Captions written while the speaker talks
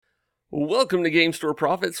Welcome to Game Store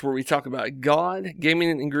Profits, where we talk about God, gaming,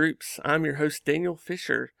 and groups. I'm your host, Daniel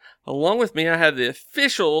Fisher. Along with me, I have the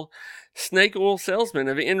official snake oil salesman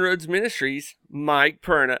of Inroads Ministries, Mike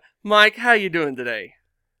Perna. Mike, how you doing today?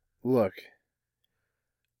 Look,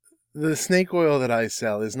 the snake oil that I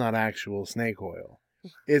sell is not actual snake oil.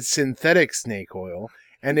 It's synthetic snake oil,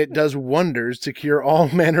 and it does wonders to cure all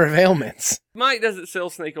manner of ailments. Mike doesn't sell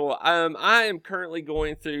snake oil. I am currently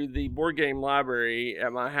going through the board game library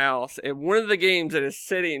at my house, and one of the games that is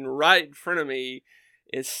sitting right in front of me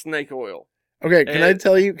is snake oil. Okay, can I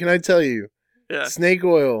tell you? Yeah. Snake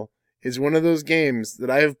oil is one of those games that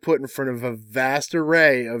I have put in front of a vast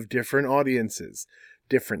array of different audiences,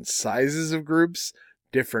 different sizes of groups,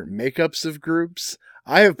 different makeups of groups.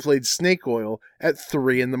 I have played snake oil at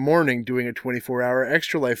 3 a.m. doing a 24-hour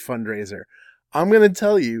Extra Life fundraiser. I'm going to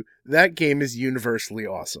tell you, that game is universally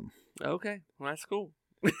awesome. Okay, well, that's cool.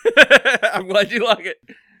 I'm glad you like it.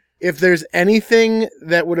 If there's anything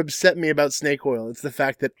that would upset me about snake oil, it's the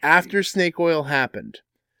fact that after snake oil happened,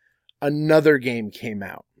 another game came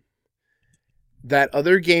out. That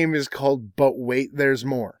other game is called But Wait, There's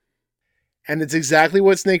More. And it's exactly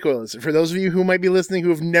what snake oil is. For those of you who might be listening who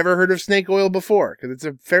have never heard of snake oil before, because it's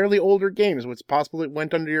a fairly older game, so it's possible it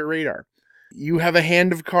went under your radar. You have a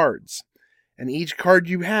hand of cards, and each card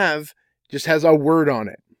you have just has a word on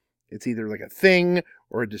it. It's either like a thing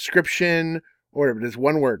or a description or whatever. It's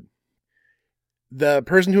one word. The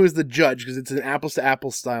person who is the judge, because it's an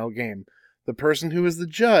apples-to-apples style game, the person who is the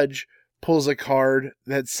judge pulls a card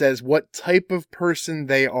that says what type of person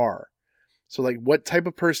they are. So, like, what type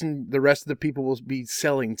of person the rest of the people will be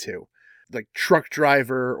selling to. Like, truck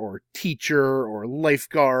driver, or teacher, or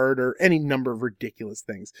lifeguard, or any number of ridiculous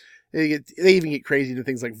things. They even get crazy into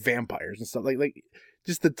things like vampires and stuff. Like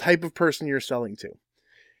just the type of person you're selling to.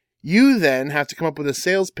 You then have to come up with a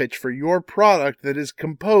sales pitch for your product that is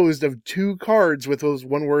composed of 2 cards with those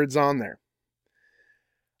one words on there.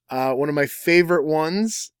 One of my favorite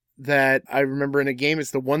ones that I remember in a game,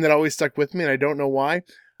 it's the one that always stuck with me, and I don't know why,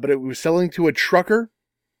 but it was selling to a trucker,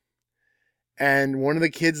 and one of the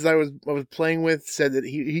kids that I was playing with said that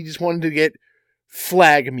he just wanted to get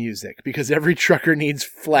flag music because every trucker needs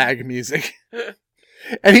flag music.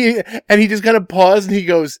 and he just kind of paused and he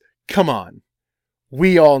goes, "Come on.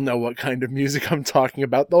 We all know what kind of music I'm talking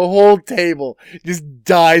about." The whole table just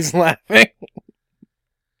dies laughing.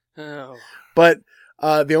 Oh. But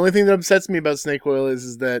the only thing that upsets me about snake oil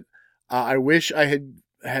is that I wish I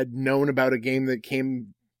had known about a game that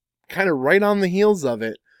came kind of right on the heels of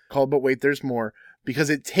it called But Wait, There's More, because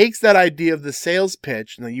it takes that idea of the sales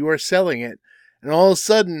pitch, and you are selling it, and all of a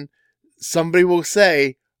sudden somebody will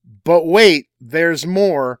say, "But wait, there's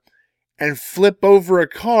more," and flip over a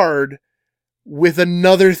card with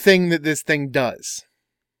another thing that this thing does.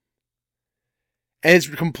 And it's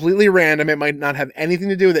completely random. It might not have anything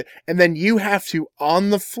to do with it. And then you have to, on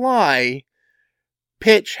the fly,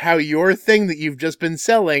 pitch how your thing that you've just been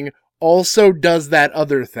selling also does that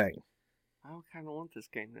other thing. I kind of want this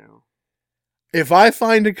game now. If I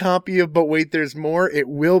find a copy of But Wait, There's More, it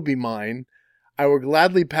will be mine. I will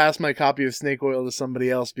gladly pass my copy of Snake Oil to somebody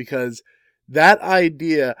else, because that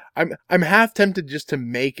idea, I'm half tempted just to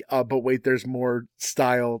make a But Wait, There's More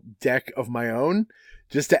style deck of my own,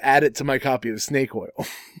 just to add it to my copy of Snake Oil.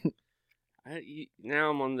 Now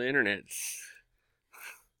I'm on the internet.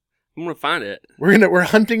 I'm gonna find it. We're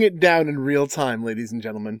hunting it down in real time, ladies and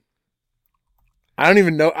gentlemen. I don't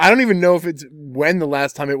even know if it's when the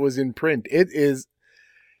last time it was in print. It's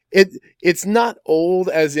not old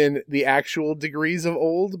as in the actual degrees of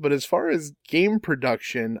old, but as far as game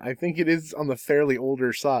production, I think it is on the fairly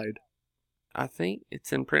older side. I think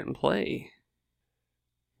it's in print and play.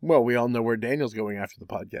 Well, we all know where Daniel's going after the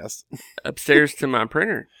podcast. Upstairs to my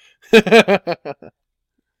printer.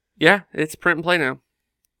 Yeah, it's print and play now.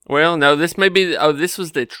 Well, no, this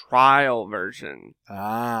was the trial version.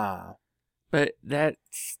 Ah. But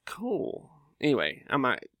that's cool. Anyway, I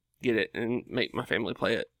might get it and make my family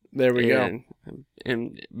play it. There we go.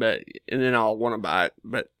 And then I'll want to buy it.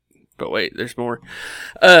 But wait, there's more.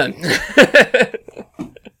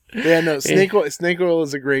 Yeah, no, Snake Oil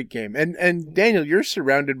is a great game. And Daniel, you're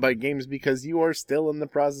surrounded by games because you are still in the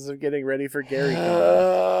process of getting ready for GaryCon.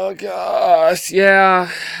 Oh gosh,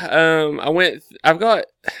 yeah.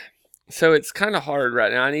 So it's kind of hard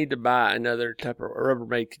right now. I need to buy another type of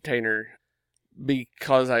Rubbermaid container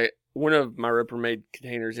because one of my Rubbermaid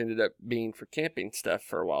containers ended up being for camping stuff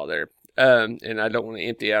for a while there. And I don't want to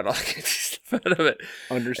empty out all the stuff out of it.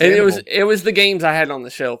 Understandable. And it was the games I had on the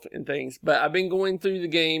shelf and things. But I've been going through the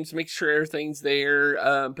games, making sure everything's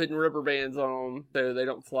there, putting rubber bands on them so they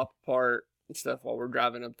don't flop apart. and stuff while we're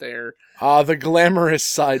driving up there. The glamorous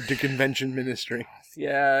side to convention ministry.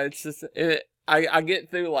 Yeah, it's just I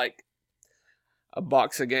get through like a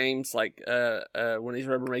box of games, like one of these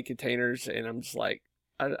Rubbermaid containers, and I'm just like,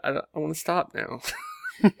 I want to stop now.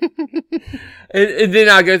 and then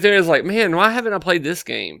I go through and it's like, man, why haven't I played this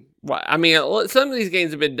game? Why? I mean, some of these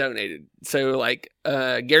games have been donated. So like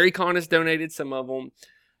Gary Con has donated some of them.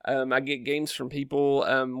 I get games from people.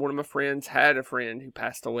 One of my friends had a friend who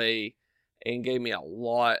passed away and gave me a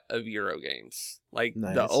lot of Euro games, like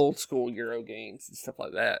the old school Euro games and stuff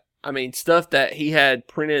like that. I mean, stuff that he had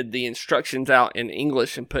printed the instructions out in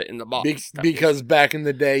English and put in the box. Because back in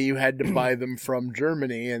the day, you had to buy them from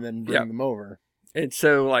Germany and then bring them over. And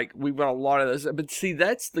so, like, we've got a lot of those. But see,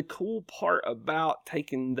 that's the cool part about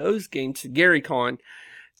taking those games to Gary Con.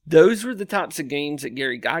 Those were the types of games that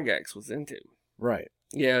Gary Gygax was into. Right.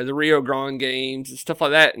 Yeah, the Rio Grande games and stuff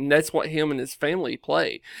like that. And that's what him and his family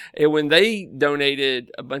play. And when they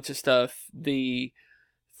donated a bunch of stuff, the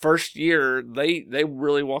first year, they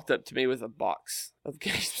really walked up to me with a box of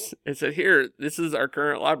games and said, here, this is our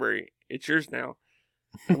current library. It's yours now.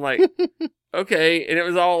 I'm like, okay. And it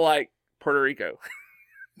was all like Puerto Rico.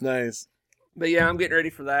 Nice. But yeah, I'm getting ready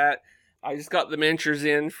for that. I just got the miniatures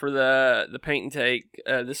in for the paint and take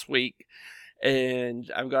this week.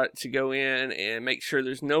 And I've got to go in and make sure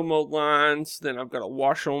there's no mold lines. Then I've got to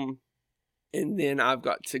wash them. And then I've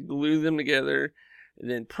got to glue them together.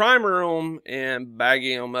 And then primer them and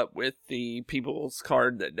bagging them up with the people's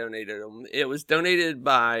card that donated them. It was donated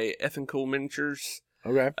by Effin' Cool Miniatures.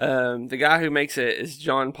 Okay. The guy who makes it is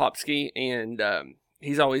John Popsky. And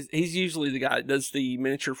he's usually the guy that does the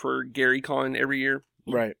miniature for Gary Con every year.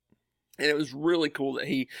 Right. And it was really cool that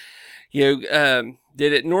he,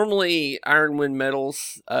 did it. Normally, Iron Wind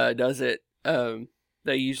Metals does it.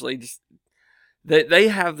 They usually just they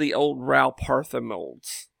have the old Ral Partha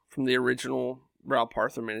molds from the original Ral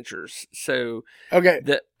Partha miniatures. So okay,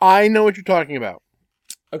 I know what you're talking about.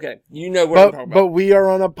 Okay, you know what I'm talking about. But we are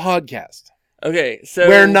on a podcast. Okay, so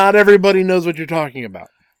where not everybody knows what you're talking about.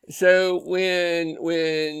 So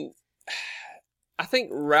when I think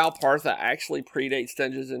Ral Partha actually predates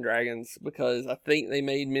Dungeons and Dragons because I think they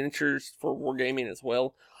made miniatures for wargaming as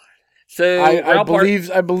well. So I believe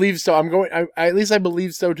so. At least I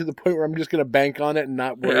believe so to the point where I'm just going to bank on it and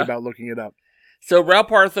not worry about looking it up. So Ral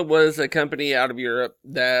Partha was a company out of Europe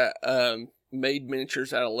that made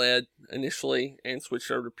miniatures out of lead initially and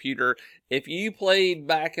switched over to pewter. If you played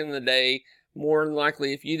back in the day, more than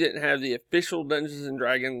likely, if you didn't have the official Dungeons &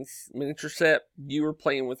 Dragons miniature set, you were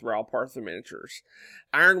playing with Ral Partha miniatures.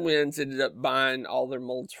 Iron Winds ended up buying all their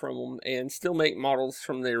molds from them and still make models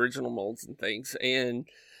from the original molds and things. And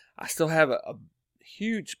I still have a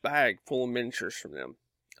huge bag full of miniatures from them.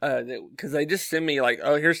 Because they just send me like,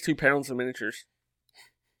 oh, here's 2 pounds of miniatures.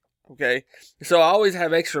 Okay. So I always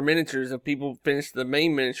have extra miniatures. If people finish the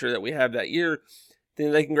main miniature that we have that year,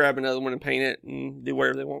 then they can grab another one and paint it and do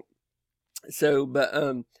whatever they want. So, but,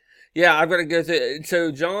 yeah, I've got to go through.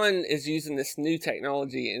 So John is using this new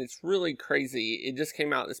technology and it's really crazy. It just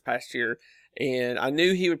came out this past year and I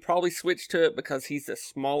knew he would probably switch to it because he's a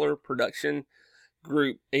smaller production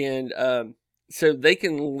group. And, so they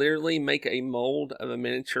can literally make a mold of a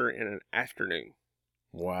miniature in an afternoon.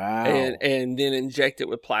 Wow. And then inject it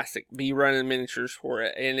with plastic, be running miniatures for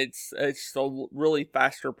it. And it's a really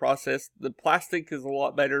faster process. The plastic is a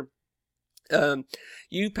lot better.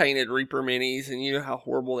 You painted Reaper minis and you know how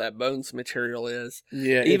horrible that Bones material is.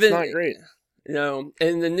 Yeah, it's not great.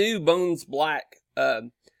 And the new Bones Black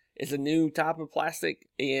is a new type of plastic,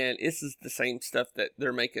 and this is the same stuff that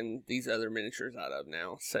they're making these other miniatures out of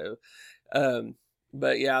now. So,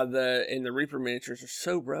 but yeah, the Reaper miniatures are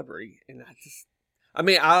so rubbery, and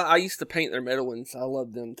I used to paint their metal ones. I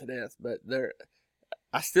love them to death, but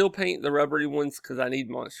I still paint the rubbery ones because I need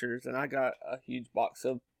monsters, and I got a huge box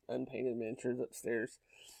of unpainted miniatures upstairs.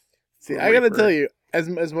 See, I gotta tell you, as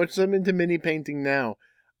much as I'm into mini painting now,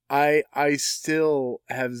 I still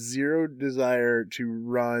have zero desire to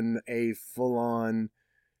run a full-on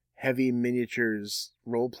heavy miniatures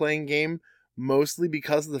role-playing game, mostly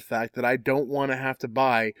because of the fact that I don't want to have to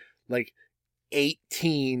buy, like,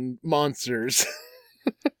 18 monsters.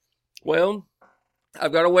 Well,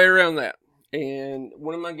 I've got a way around that. And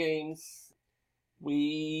one of my games,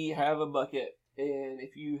 we have a bucket. And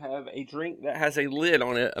if you have a drink that has a lid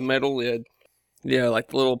on it, a metal lid, like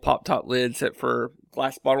the little pop-top lid set for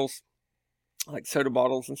glass bottles, like soda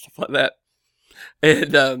bottles and stuff like that.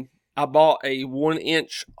 And I bought a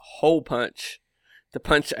 1-inch hole punch to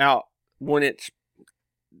punch out 1-inch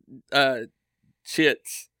chits,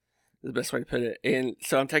 is the best way to put it. And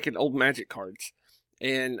so I'm taking old Magic cards.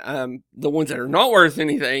 and the ones that are not worth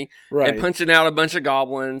anything, Right. and punching out a bunch of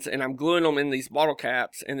goblins, and I'm gluing them in these bottle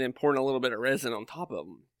caps, and then pouring a little bit of resin on top of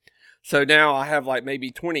them. So now I have like maybe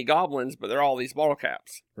 20 goblins, but they're all these bottle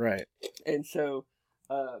caps. Right. And so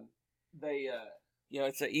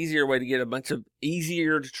it's an easier way to get a bunch of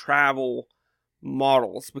easier to travel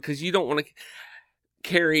models, because you don't want to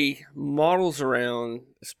carry models around,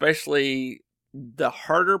 especially the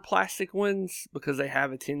harder plastic ones, because they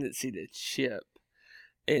have a tendency to chip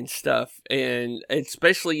and stuff. And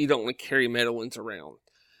especially you don't want to carry metal ones around.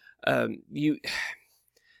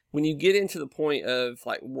 When you get into the point of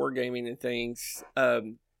like wargaming and things, I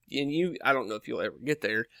don't know if you'll ever get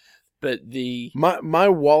there, but my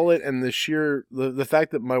wallet and the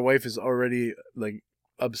fact that my wife is already like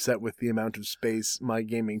upset with the amount of space my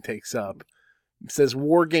gaming takes up says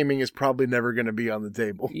wargaming is probably never going to be on the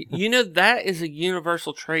table. That is a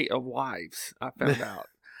universal trait of wives, I found out.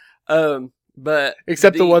 But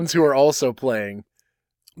except the ones who are also playing.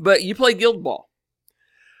 But you play Guild Ball.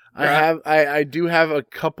 Right? I do have a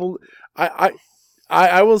couple.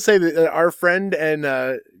 I will say that our friend and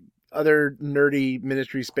other nerdy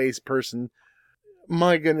Ministry Space person,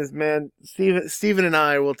 my goodness, man, Steven and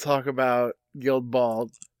I will talk about Guild Ball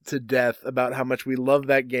to death, about how much we love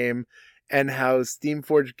that game and how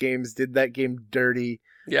Steamforged Games did that game dirty.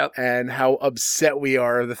 Yep. And how upset we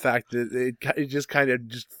are of the fact that it just kind of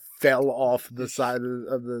just fell off the side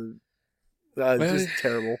of the just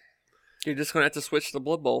terrible. You're just going to have to switch to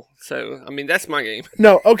Blood Bowl. So, I mean, that's my game.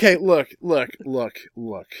 No, okay, look.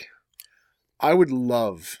 I would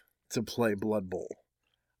love to play Blood Bowl.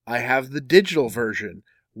 I have the digital version,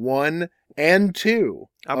 1 and 2.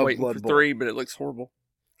 I'm waiting for 3, but it looks horrible.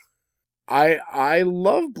 I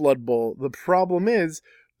love Blood Bowl. The problem is,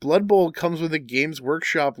 Blood Bowl comes with a Games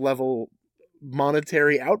Workshop level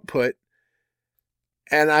monetary output,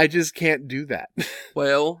 and I just can't do that.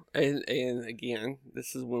 Well, and again,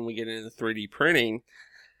 this is when we get into 3D printing.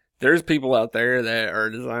 There's people out there that are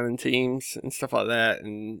designing teams and stuff like that,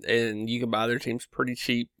 and you can buy their teams pretty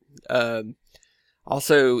cheap.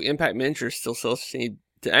 Also, Impact Miniatures still sells cheap.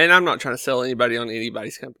 And I'm not trying to sell anybody on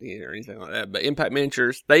anybody's company or anything like that, but Impact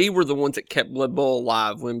Miniatures, they were the ones that kept Blood Bowl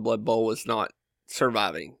alive when Blood Bowl was not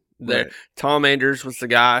surviving. Right. Tom Anders was the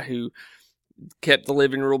guy who kept the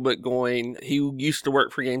living rulebook going. He used to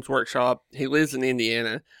work for Games Workshop. He lives in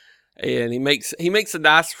Indiana, and he makes the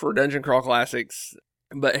dice for Dungeon Crawl Classics.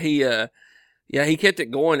 But he kept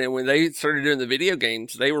it going. And when they started doing the video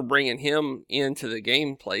games, they were bringing him into the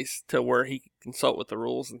game place to where he could consult with the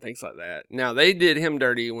rules and things like that. Now they did him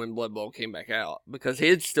dirty when Blood Bowl came back out, because he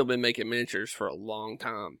had still been making miniatures for a long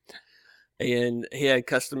time. And he had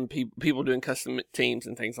custom people doing custom teams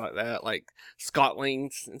and things like that, like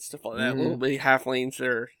Scotlings and stuff like that, little bitty halflings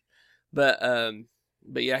there. But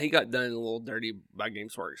yeah, he got done a little dirty by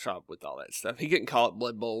Games Workshop with all that stuff. He couldn't call it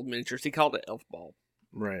Blood Bowl miniatures; he called it Elf Ball.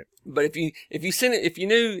 Right. But if you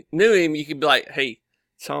knew him, you could be like, "Hey,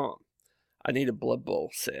 Tom, I need a Blood Bowl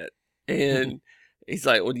set," and he's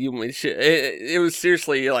like, "What do you want me to ship?" It was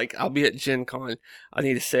seriously like, "I'll be at Gen Con. I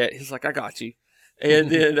need a set." He's like, "I got you," and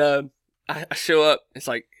then. I show up. It's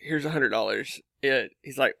like, here's $100.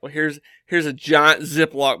 He's like, well, here's a giant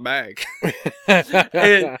Ziploc bag,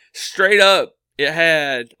 and straight up, it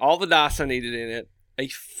had all the dice I needed in it, a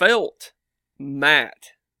felt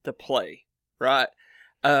mat to play, right?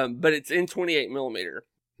 But it's in 28 millimeter.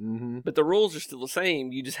 Mm-hmm. But the rules are still the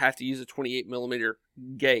same. You just have to use a 28 millimeter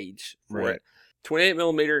gauge for it. 28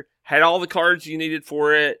 millimeter had all the cards you needed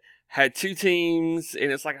for it. Had 2 teams,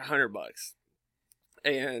 and it's like $100.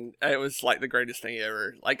 And it was like the greatest thing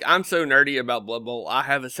ever. Like, I'm so nerdy about Blood Bowl. I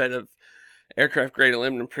have a set of aircraft grade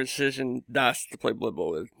aluminum precision dice to play Blood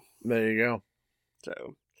Bowl with. There you go.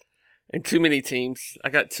 So, and too many teams. I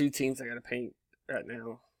got 2 teams I got to paint right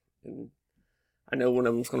now, and I know one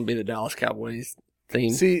of them's going to be the Dallas Cowboys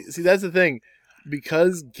theme. See, that's the thing,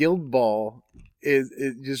 because Guild Ball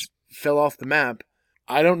it just fell off the map.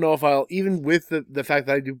 I don't know if I'll, even with the fact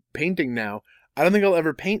that I do painting now, I don't think I'll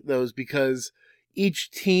ever paint those, because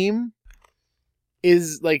each team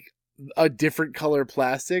is like a different color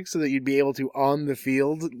plastic, so that you'd be able to, on the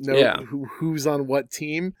field, know who's on what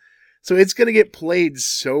team. So it's going to get played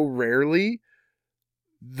so rarely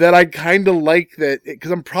that I kind of like that,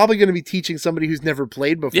 because I'm probably going to be teaching somebody who's never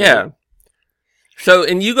played before. Yeah. So,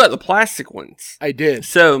 and you got the plastic ones. I did.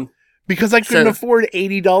 So, because I couldn't afford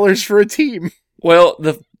 $80 for a team. Well,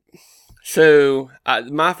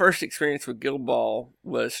 my first experience with Guild Ball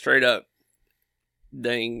was straight up,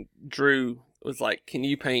 Drew was like, "Can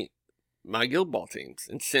you paint my Guild Ball teams?"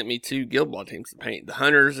 and sent me 2 Guild Ball teams to paint, the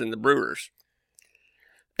Hunters and the Brewers.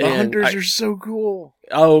 The hunters are so cool.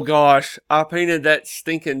 Oh gosh, I painted that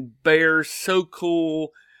stinking bear so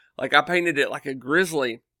cool. Like I painted it like a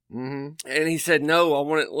grizzly. Mm-hmm. And he said, no, I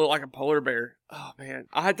want it to look like a polar bear. Oh man,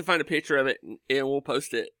 I had to find a picture of it and we'll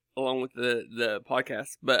post it along with the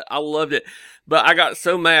podcast. But I loved it. But I got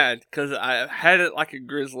so mad because I had it like a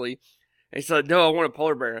grizzly. And he said, no, I want a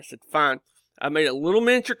polar bear. I said, fine. I made a little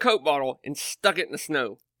miniature Coke bottle and stuck it in the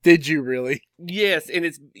snow. Did you really? Yes,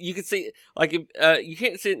 and you can see, like, you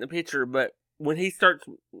can't see it in the picture, but when he starts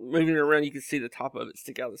moving it around, you can see the top of it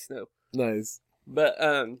stick out of the snow. Nice. But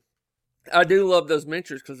I do love those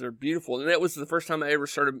miniatures because they're beautiful, and that was the first time I ever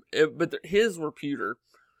started. But his were pewter,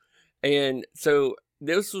 and so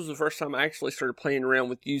this was the first time I actually started playing around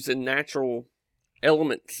with using natural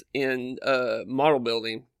elements in model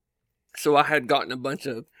building. So I had gotten a bunch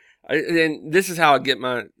of, and this is how I get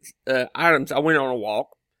my items. I went on a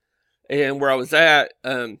walk, and where I was at,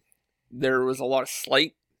 there was a lot of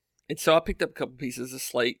slate, and so I picked up a couple pieces of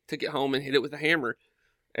slate, took it home, and hit it with a hammer.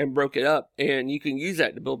 And broke it up, and you can use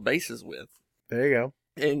that to build bases with. There you go.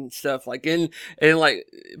 And stuff like, and like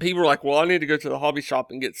people are like, well, I need to go to the hobby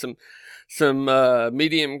shop and get some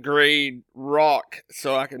medium grade rock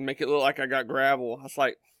so I can make it look like I got gravel. I was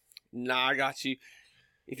like, nah, I got you.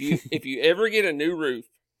 If you ever get a new roof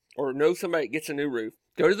or know somebody that gets a new roof,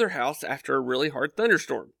 go to their house after a really hard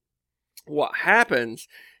thunderstorm. What happens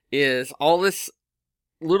is all this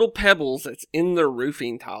little pebbles that's in their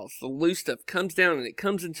roofing tiles, the loose stuff comes down and it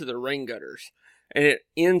comes into the rain gutters and it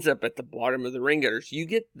ends up at the bottom of the rain gutters. You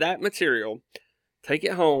get that material, take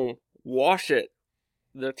it home, wash it.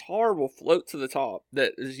 The tar will float to the top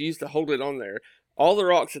that is used to hold it on there. All the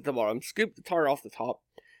rocks at the bottom, scoop the tar off the top.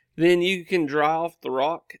 Then you can dry off the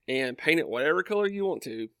rock and paint it whatever color you want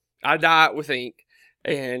to. I dye it with ink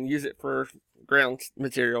and use it for ground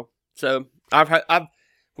material. So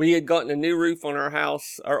we had gotten a new roof on our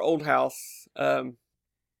house, our old house, a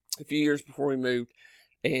few years before we moved,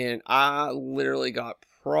 and I literally got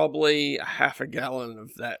probably a half a gallon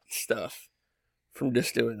of that stuff from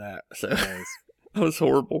just doing that. So nice. That was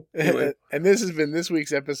horrible. Anyway. And this has been this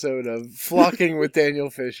week's episode of Flocking with Daniel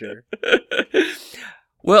Fisher.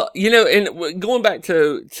 Well, and going back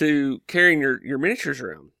to carrying your miniatures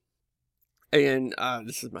around, and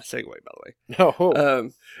this is my segue, by the way. Oh,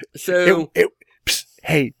 so.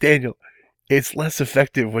 Hey, Daniel, it's less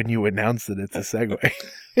effective when you announce that it's a segue.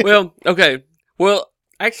 Well, okay. Well,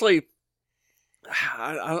 actually,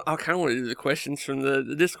 I kind of want to do the questions from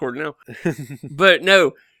the Discord now. But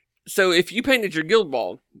no, so if you painted your Guild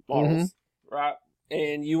Ball bottles, right,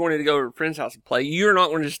 and you wanted to go to a friend's house and play, you're not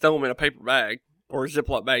going to just throw them in a paper bag or a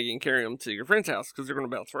Ziploc bag and carry them to your friend's house because they're going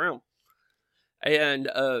to bounce around. And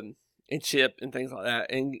chip and things like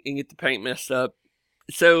that and get the paint messed up.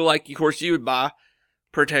 So, like, of course, you would buy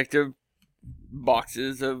protective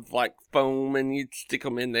boxes of like foam and you'd stick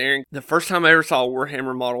them in there. The first time I ever saw a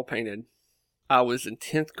Warhammer model painted, I was in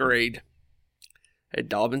 10th grade at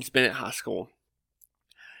Dobbins Bennett High School.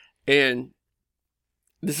 And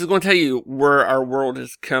this is going to tell you where our world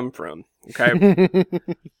has come from. Okay.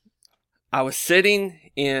 I was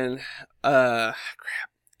sitting in,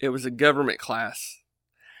 it was a government class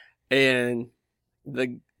and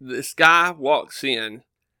this guy walks in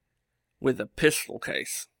with a pistol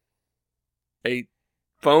case. A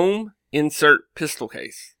foam insert pistol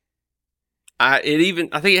case. I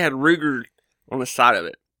think it had Ruger on the side of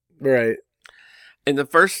it. Right. And the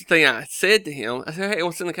first thing I said to him, I said, hey,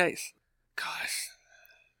 what's in the case? Gosh,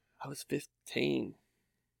 I was 15.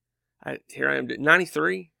 Here I am,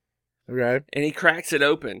 93. Okay. And he cracks it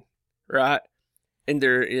open, right? And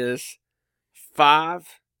there is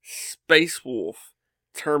 5 Space Wolf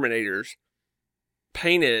Terminators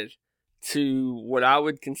painted to what I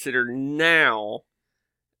would consider now,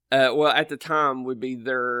 at the time would be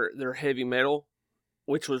their heavy metal,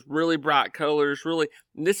 which was really bright colors. Really,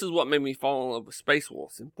 and this is what made me fall in love with Space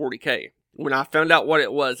Wolves in 40K. When I found out what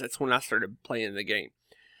it was, that's when I started playing the game,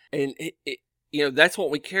 and that's what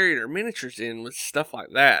we carried our miniatures in, was stuff like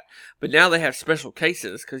that. But now they have special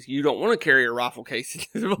cases because you don't want to carry a rifle case.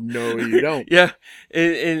 No, you don't. Yeah,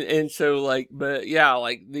 and so like, but yeah,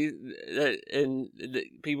 like these,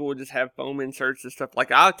 people would just have foam inserts and stuff.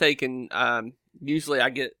 Like I've taken, usually I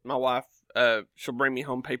get my wife, she'll bring me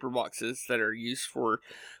home paper boxes that are used for,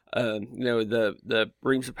 the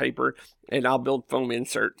reams of paper, and I'll build foam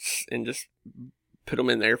inserts and just put them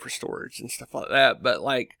in there for storage and stuff like that. But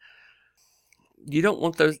like, you don't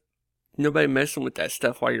want nobody messing with that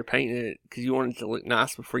stuff while you're painting it because you want it to look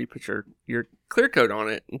nice before you put your clear coat on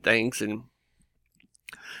it and things. And,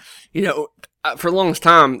 for the longest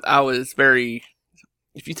time, I was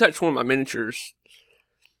if you touch one of my miniatures,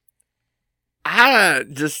 I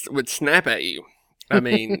just would snap at you. I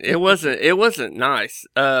mean, it wasn't nice.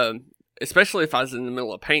 Especially if I was in the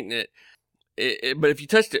middle of painting it. But if you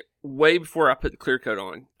touched it way before I put the clear coat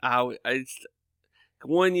on,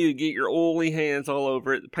 you'd get your oily hands all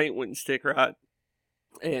over it. The paint wouldn't stick right,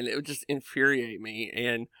 and it would just infuriate me.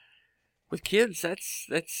 And with kids, that's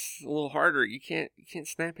a little harder. You can't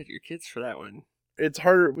snap at your kids for that one. It's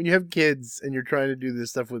harder when you have kids and you're trying to do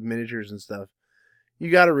this stuff with miniatures and stuff.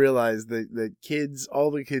 You got to realize that kids,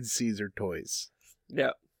 all the kids sees are toys.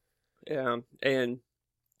 Yeah, yeah, and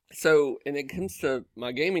so and it comes to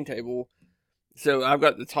my gaming table. So I've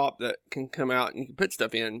got the top that can come out and you can put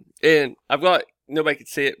stuff in, and nobody could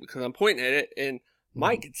see it because I'm pointing at it, and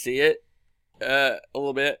Mike could see it a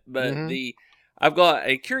little bit, but I've got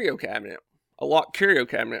a curio cabinet, a locked curio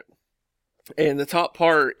cabinet, and the top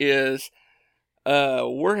part is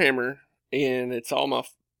Warhammer, and it's all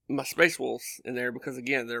my Space Wolves in there because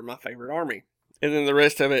again they're my favorite army, and then the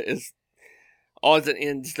rest of it is odds and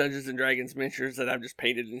ends Dungeons and Dragons miniatures that I've just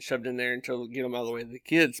painted and shoved in there until get them out of the way of the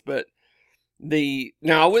kids. But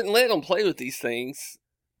now I wouldn't let them play with these things,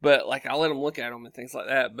 but like I let them look at them and things like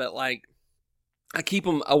that. But like I keep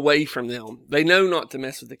them away from them. They know not to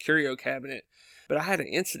mess with the curio cabinet. But I had an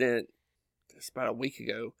incident just about a week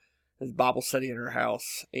ago. There's Bible study at our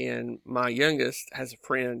house, and my youngest has a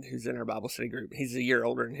friend who's in our Bible study group. He's a year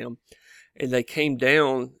older than him, and they came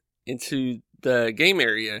down into the game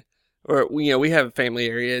area. Or we have a family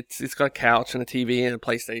area. It's got a couch and a TV and a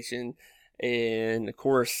PlayStation, and of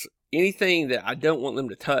course anything that I don't want them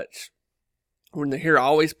to touch. When they're here, I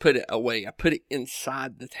always put it away. I put it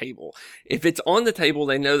inside the table. If it's on the table,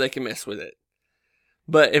 they know they can mess with it.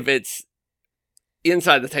 But if it's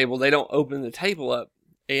inside the table, they don't open the table up.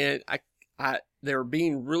 And they were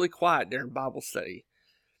being really quiet during Bible study.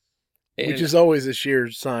 Which is always a sheer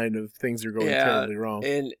sign of things are going terribly wrong.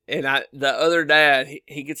 And the other dad,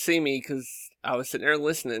 he could see me because I was sitting there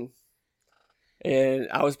listening. And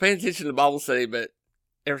I was paying attention to Bible study, but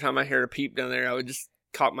every time I heard a peep down there, I would just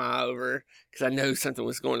cock my eye over because I know something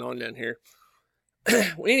was going on down here.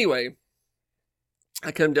 Well, anyway,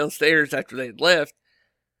 I come downstairs after they had left,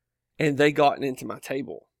 and they gotten into my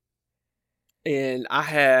table. And I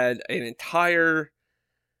had an entire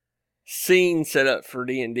scene set up for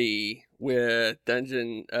D&D with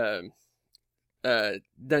dungeon tiles,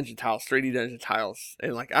 3D dungeon tiles.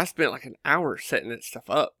 And like I spent like an hour setting that stuff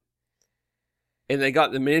up. And they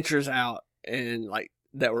got the miniatures out and like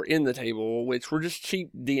that were in the table, which were just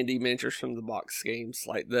cheap D&D miniatures from the box games,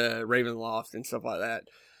 like the Ravenloft and stuff like that.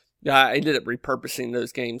 I ended up repurposing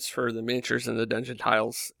those games for the miniatures and the dungeon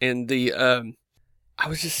tiles. And I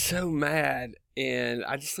was just so mad, and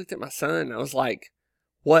I just looked at my son, and I was like,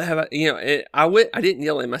 what have I, I didn't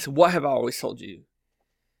yell at him. I said, what have I always told you?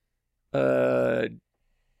 Don't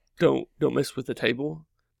mess with the table.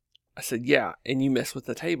 I said, yeah, and you mess with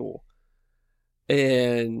the table.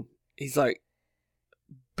 And he's like,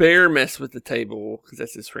 Bear messed with the table, because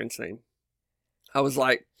that's his friend's name. I was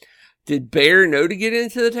like, did Bear know to get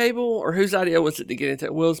into the table, or whose idea was it to get into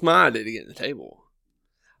it? Well, it was my idea to get in the table.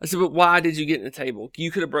 I said, but why did you get in the table? You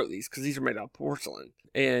could have broke these, because these are made out of porcelain.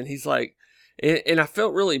 And he's like, and I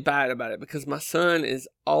felt really bad about it, because my son is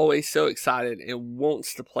always so excited and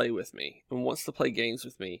wants to play with me, and wants to play games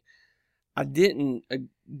with me. I didn't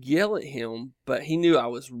yell at him, but he knew I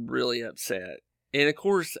was really upset. And of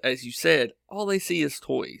course, as you said, all they see is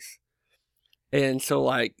toys. And so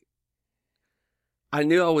like, I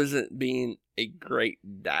knew I wasn't being a great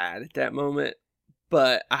dad at that moment,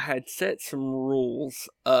 but I had set some rules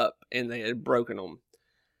up and they had broken them.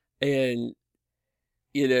 And,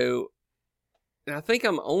 and I think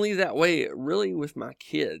I'm only that way really with my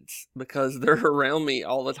kids because they're around me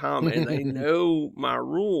all the time and they know my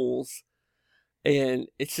rules, and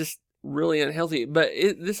it's just really unhealthy. But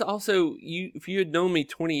this also, if you had known me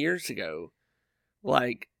 20 years ago,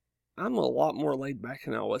 like, I'm a lot more laid back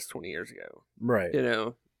than I was 20 years ago. Right.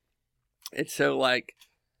 And so, like,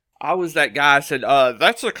 I was that guy I said,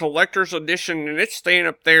 that's a collector's edition, and it's staying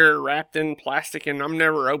up there wrapped in plastic, and I'm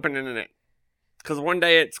never opening it. Because one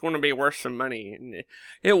day it's going to be worth some money. And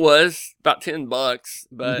it was about $10,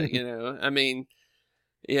 but, I mean,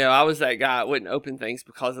 I was that guy that wouldn't open things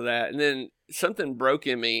because of that. And then something broke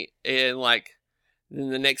in me, and then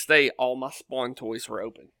the next day, all my Spawn toys were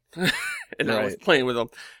open. And right. I was playing with them.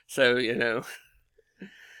 So,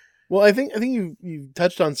 Well, I think you've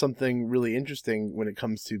touched on something really interesting when it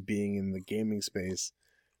comes to being in the gaming space,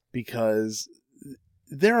 because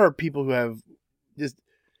there are people who have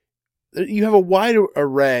you have a wide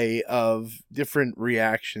array of different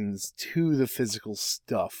reactions to the physical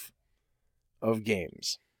stuff of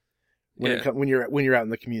games when you're out in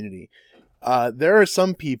the community. there are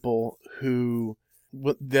some people who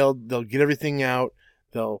they'll get everything out.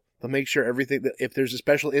 They'll make sure everything, if there's a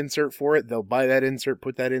special insert for it, they'll buy that insert,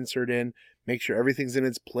 put that insert in, make sure everything's in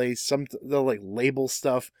its place. They'll like label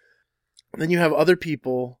stuff. And then you have other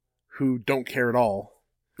people who don't care at all.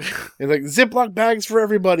 They're like, Ziploc bags for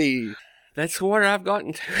everybody. That's where I've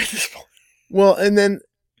gotten to at this point. Well, and then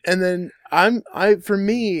for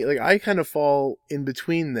me, like, I kind of fall in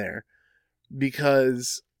between there,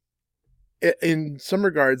 because in some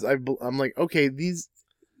regards, I'm like, okay, these,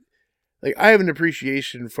 like, I have an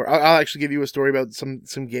appreciation for, I'll actually give you a story about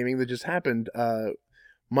some gaming that just happened.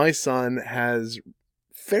 My son has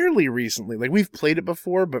fairly recently, like, we've played it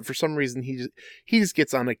before, but for some reason he just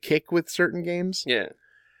gets on a kick with certain games. Yeah.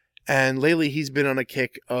 And lately he's been on a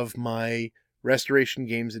kick of my Restoration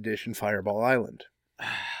Games Edition Fireball Island.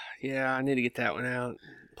 Yeah, I need to get that one out,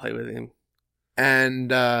 play with him.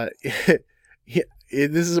 And this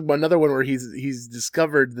is another one where he's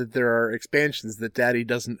discovered that there are expansions that Daddy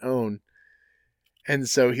doesn't own. And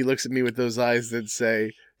so he looks at me with those eyes that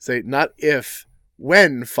say not if,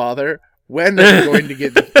 when, Father. When are we going to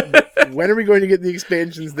get the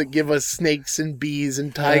expansions that give us snakes and bees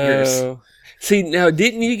and tigers? See, now,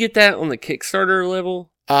 didn't you get that on the Kickstarter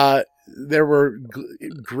level? There were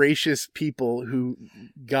gracious people who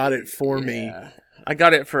got it for me. I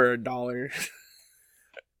got it for $1.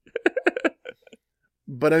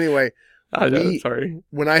 But anyway, sorry.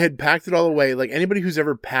 When I had packed it all away, like, anybody who's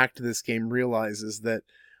ever packed this game realizes that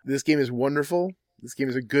this game is wonderful. This game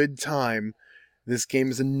is a good time. This game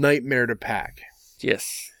is a nightmare to pack.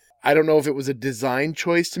 Yes. I don't know if it was a design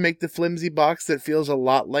choice to make the flimsy box that feels a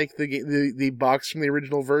lot like the box from the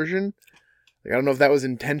original version. Like, I don't know if that was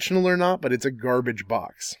intentional or not, but it's a garbage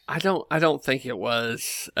box. I don't think it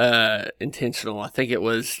was intentional. I think it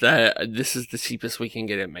was that this is the cheapest we can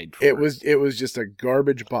get it made for. It was just a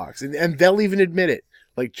garbage box, and they'll even admit it.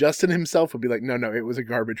 Like, Justin himself would be like, no, it was a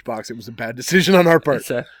garbage box. It was a bad decision on our part.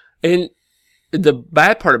 And the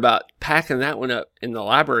bad part about packing that one up in the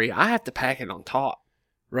library, I have to pack it on top.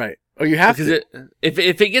 Right. Oh, you have to. If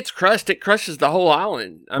it gets crushed, it crushes the whole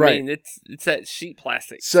island. I mean, it's that sheet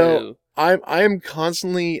plastic. So I'm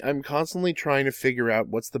constantly trying to figure out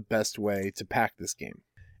what's the best way to pack this game.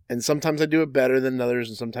 And sometimes I do it better than others,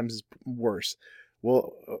 and sometimes it's worse.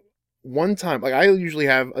 Well, one time, like, I usually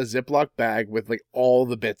have a Ziploc bag with, like, all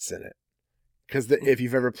the bits in it. Because if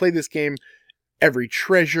you've ever played this game, every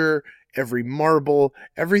treasure, every marble,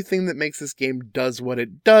 everything that makes this game does what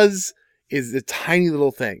it does is a tiny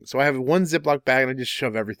little thing. So I have one Ziploc bag and I just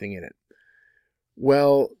shove everything in it.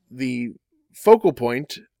 Well, the focal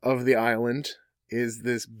point of the island is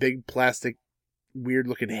this big plastic, weird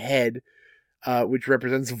looking head, which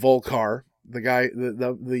represents Volcar, the guy,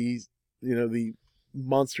 the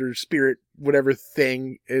monster spirit, whatever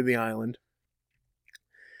thing in the island.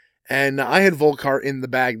 And I had Volcar in the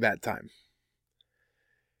bag that time.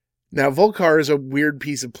 Now, Volcar is a weird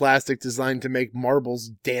piece of plastic designed to make marbles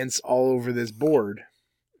dance all over this board.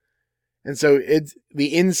 And so it's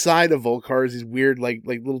the inside of Volcar is these weird, like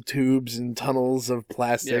little tubes and tunnels of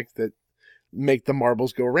plastic that make the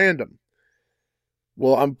marbles go random.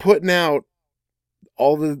 Well, I'm putting out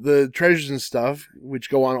all the treasures and stuff, which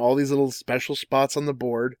go on all these little special spots on the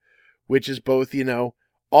board, which is both,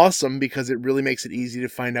 awesome because it really makes it easy to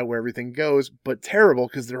find out where everything goes, but terrible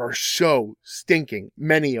because there are so stinking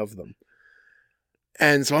many of them.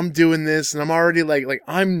 And so I'm doing this, and I'm already like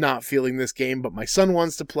I'm not feeling this game, but my son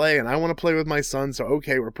wants to play, and I want to play with my son. So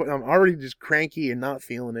okay, I'm already just cranky and not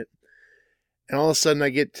feeling it. And all of a sudden, I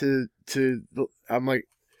get to I'm like,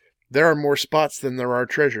 there are more spots than there are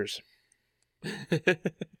treasures.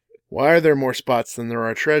 Why are there more spots than there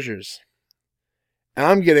are treasures?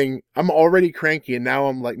 And I'm already cranky, and now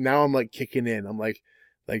I'm like kicking in. I'm like,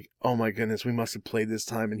 oh my goodness, we must have played this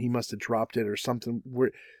time, and he must have dropped it or something.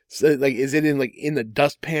 Is it in the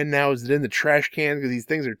dustpan now? Is it in the trash can? Because these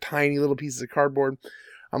things are tiny little pieces of cardboard.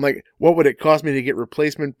 I'm like, what would it cost me to get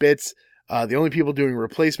replacement bits? The only people doing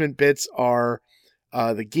replacement bits are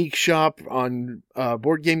the Geek Shop on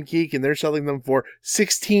Board Game Geek, and they're selling them for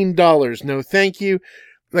 $16. No, thank you.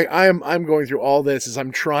 Like, I'm going through all this as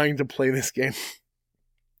I'm trying to play this game.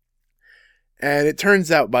 And it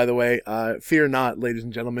turns out, by the way, fear not, ladies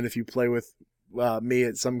and gentlemen, if you play with me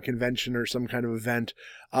at some convention or some kind of event,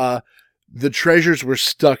 the treasures were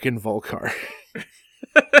stuck in Volcar.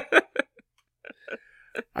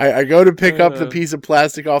 I go to pick up the piece of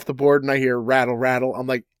plastic off the board and I hear rattle, rattle. I'm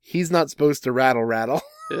like, he's not supposed to rattle, rattle.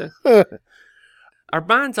 Yeah. Our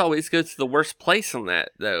minds always go to the worst place on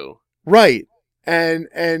that, though. Right.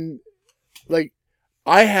 And like,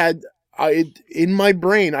 I had in my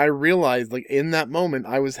brain, I realized, like, in that moment,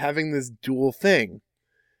 I was having this dual thing.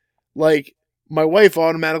 Like, my wife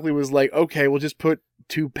automatically was like, okay, we'll just put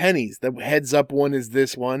 2 pennies. The heads up one is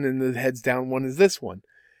this one, and the heads down one is this one.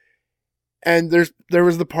 And there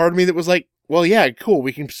was the part of me that was like, well, yeah, cool,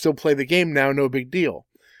 we can still play the game now, no big deal.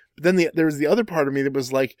 But then there was the other part of me that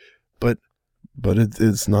was like, but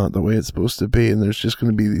it's not the way it's supposed to be, and there's just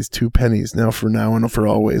going to be these 2 pennies now and for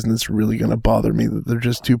always, and it's really going to bother me that they're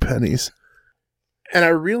just 2 pennies. And I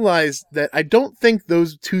realized that I don't think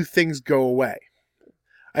those 2 things go away.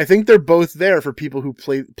 I think they're both there for people who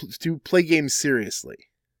play games seriously.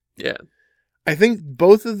 Yeah. I think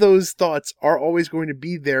both of those thoughts are always going to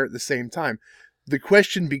be there at the same time. The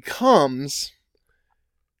question becomes,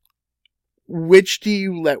 which do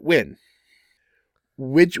you let win?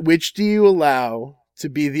 Which do you allow to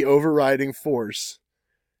be the overriding force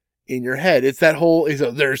in your head? It's that whole,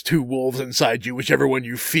 there's 2 wolves inside you, whichever one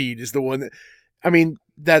you feed is the one that, I mean,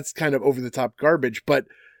 that's kind of over the top garbage, but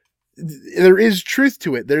there is truth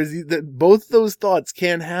to it. Both those thoughts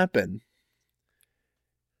can happen.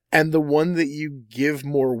 And the one that you give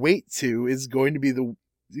more weight to is going to be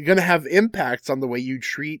you're going to have impacts on the way you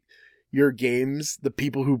treat your games, the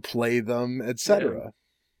people who play them, etc. Yeah.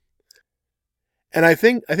 And I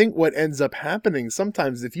think what ends up happening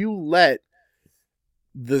sometimes, if you let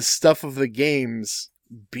the stuff of the games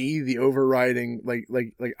be the overriding, like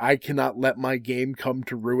I cannot let my game come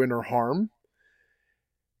to ruin or harm.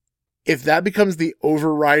 If that becomes the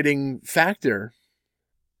overriding factor,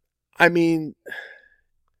 I mean,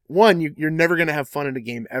 one, you're never going to have fun in a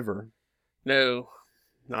game ever. No,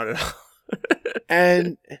 not at all.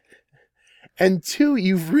 and 2,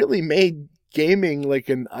 you've really made gaming like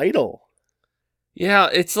an idol. Yeah,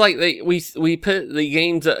 it's like we put the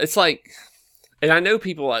games. It's like, and I know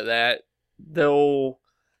people like that. They'll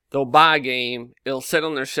buy a game, it'll sit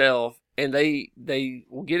on their shelf, and they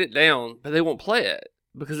will get it down, but they won't play it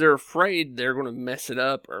because they're afraid they're going to mess it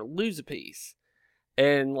up or lose a piece.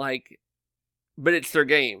 And like, but it's their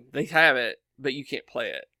game. They have it, but you can't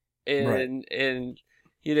play it. And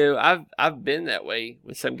you know, I've been that way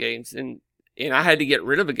with some games, and I had to get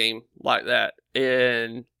rid of a game like that,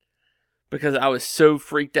 and because I was so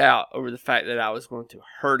freaked out over the fact that I was going to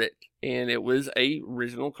hurt it, and it was a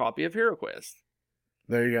original copy of HeroQuest.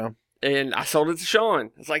 There you go. And I sold it to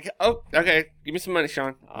Sean. It's like, oh, okay, give me some money,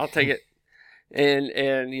 Sean. I'll take it.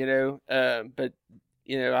 And you know, but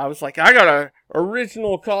you know, I was like, I got a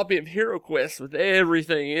original copy of HeroQuest with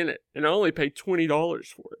everything in it, and I only paid $20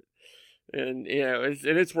 for it. And you know,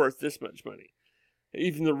 it's worth this much money.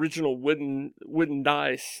 Even the original wooden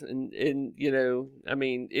dice, and you know, I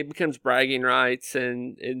mean, it becomes bragging rights,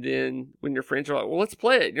 and then when your friends are like, well, let's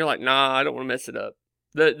play it, and you're like, nah, I don't want to mess it up.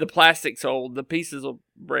 The plastic's old, the pieces will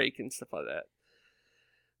break and stuff like that.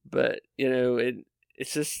 But you know,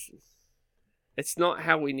 it's just, it's not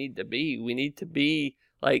how we need to be. We need to be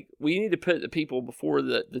like, we need to put the people before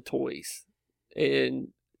the toys. And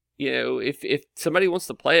you know, if somebody wants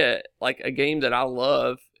to play it, like a game that I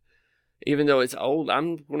love, even though it's old,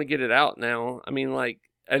 I'm going to get it out now. I mean, like,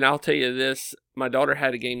 and I'll tell you this, my daughter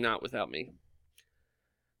had a game night without me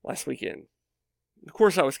last weekend. Of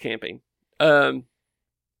course, I was camping.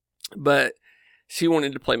 But she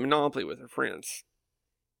wanted to play Monopoly with her friends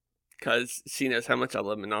because she knows how much I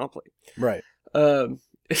love Monopoly. Right.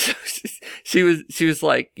 She was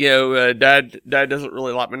like, you know, Dad doesn't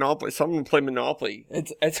really like Monopoly, so I'm going to play Monopoly.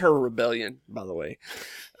 It's her rebellion, by the way.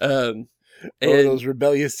 Those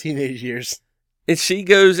rebellious teenage years. And she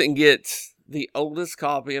goes and gets the oldest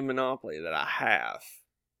copy of Monopoly that I have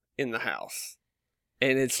in the house.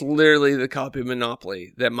 And it's literally the copy of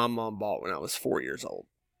Monopoly that my mom bought when I was 4 years old.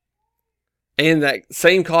 And that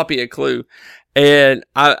same copy of Clue. And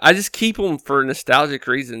I just keep them for nostalgic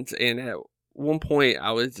reasons. And at one point,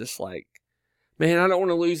 I was just like, man, I don't want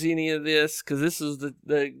to lose any of this, because this is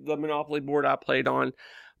the Monopoly board I played on.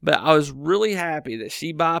 But I was really happy that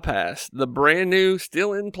she bypassed the brand new,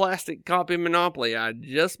 still in plastic copy of Monopoly I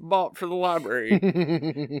just bought for the library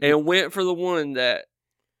and went for the one that,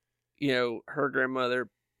 you know, her grandmother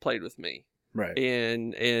played with me. Right.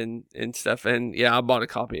 And stuff. And yeah, I bought a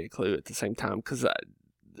copy of Clue at the same time, because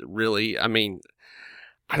I mean,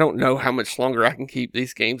 I don't know how much longer I can keep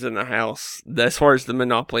these games in the house as far as the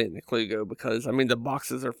Monopoly and the Clue go, because I mean, the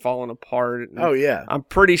boxes are falling apart. Oh yeah. I'm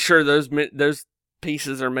pretty sure those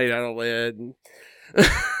pieces are made out of lead.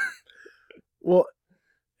 Well,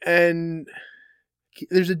 and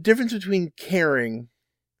there's a difference between caring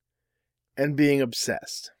and being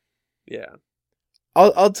obsessed. Yeah.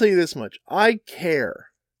 I'll tell you this much. I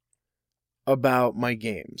care about my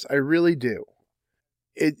games. I really do.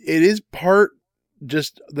 It is part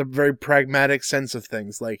just the very pragmatic sense of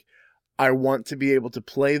things. Like, I want to be able to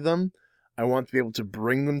play them. I want to be able to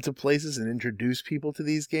bring them to places and introduce people to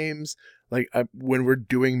these games. Like, when we're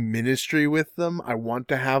doing ministry with them, I want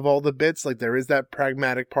to have all the bits. Like, there is that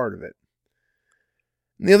pragmatic part of it.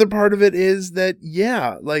 And the other part of it is that,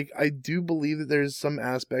 yeah, like, I do believe that there's some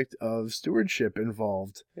aspect of stewardship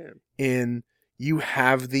involved in you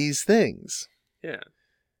have these things. Yeah.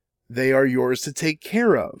 They are yours to take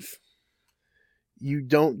care of. You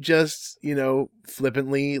don't just,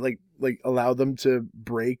 flippantly like allow them to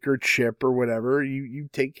break or chip or whatever. You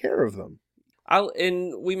take care of them.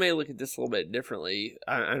 And we may look at this a little bit differently,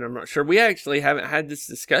 and I'm not sure. We actually haven't had this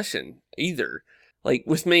discussion either. Like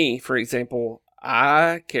with me, for example,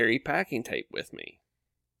 I carry packing tape with me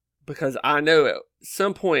because I know at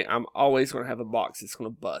some point I'm always going to have a box that's going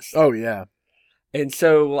to bust. Oh, yeah. And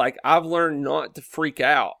so, like, I've learned not to freak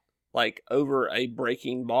out, like, over a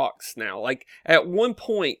breaking box now. Like, at one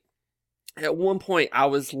point, I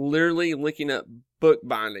was literally looking up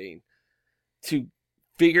bookbinding to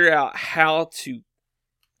figure out how to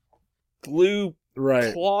glue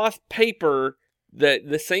cloth paper,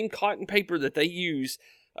 the same cotton paper that they use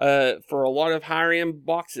for a lot of higher end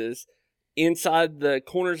boxes, inside the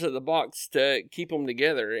corners of the box to keep them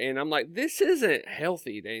together. And I'm like, this isn't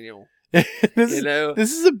healthy, Daniel. This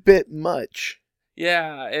is a bit much.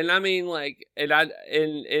 Yeah, and I mean, like,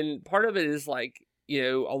 and part of it is like,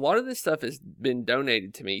 a lot of this stuff has been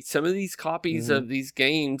donated to me. Some of these copies of these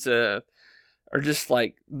games are just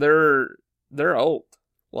like they're old.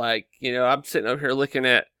 Like, I'm sitting over here looking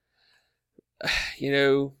at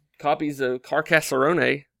copies of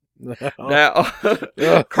Carcassonne now,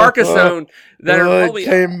 Carcassonne that are probably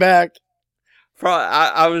came back.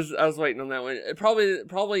 I was waiting on that one.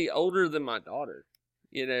 Probably older than my daughter.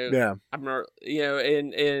 Yeah. I'm not,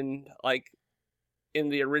 and like in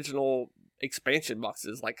the original expansion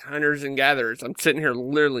boxes, like Hunters and Gatherers. I'm sitting here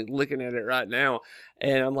literally looking at it right now,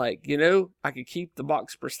 and I'm like, I could keep the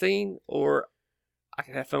box pristine, or I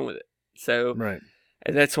can have fun with it. So, right,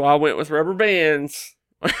 and that's why I went with rubber bands.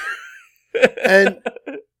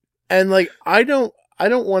 and like I don't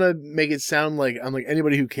want to make it sound like I'm like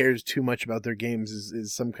anybody who cares too much about their games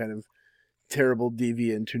is some kind of terrible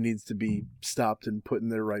deviant who needs to be stopped and put in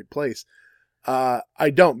their right place.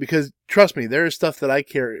 I don't, because trust me, there is stuff that I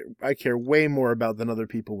care way more about than other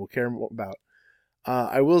people will care about.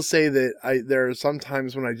 I will say that there are some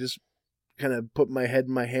times when I just kind of put my head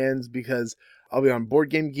in my hands because I'll be on Board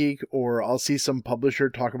Game Geek or I'll see some publisher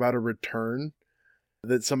talk about a return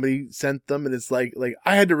that somebody sent them, and it's like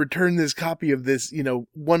I had to return this copy of this,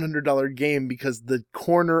 $100 game because the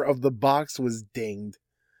corner of the box was dinged.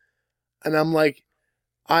 And I'm like,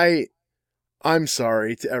 I'm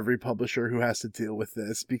sorry to every publisher who has to deal with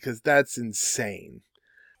this, because that's insane.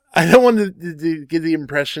 I don't want to give the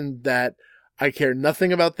impression that I care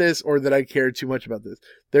nothing about this or that I care too much about this.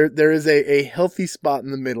 There is a healthy spot in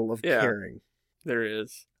the middle of caring. There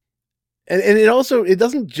is. And it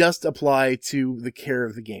doesn't just apply to the care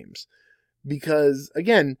of the games, because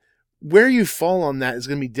again, where you fall on that is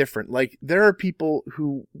going to be different. Like, there are people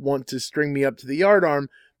who want to string me up to the yardarm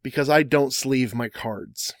because I don't sleeve my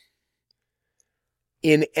cards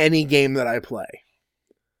in any game that I play.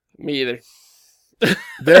 Me either.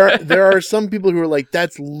 There are some people who are like,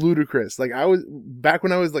 that's ludicrous. Like, I was back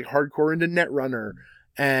when I was like hardcore into Netrunner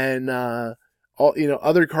and all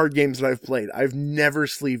other card games that I've played, I've never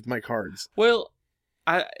sleeved my cards. Well,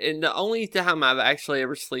 and the only time I've actually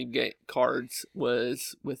ever sleeved cards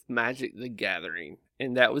was with Magic the Gathering,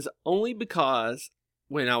 and that was only because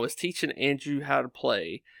when I was teaching Andrew how to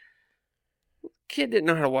play, kid didn't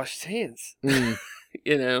know how to wash his hands. And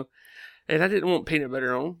I didn't want peanut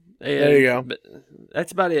butter on. And, there you go. But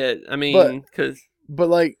that's about it. I mean, but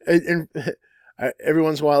like, every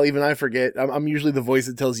once in a while, even I forget. I'm usually the voice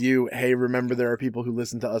that tells you, hey, remember there are people who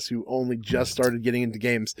listen to us who only just started getting into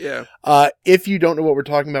games. Yeah. If you don't know what we're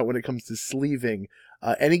talking about when it comes to sleeving,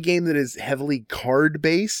 any game that is heavily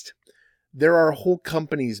card-based, there are whole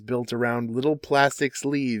companies built around little plastic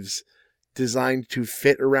sleeves designed to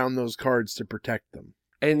fit around those cards to protect them.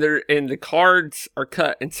 And the cards are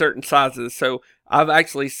cut in certain sizes. So I've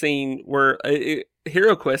actually seen where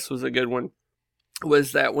Hero Quest was a good one.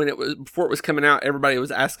 Was that before it was coming out, everybody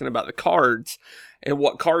was asking about the cards and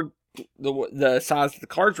what card the size of the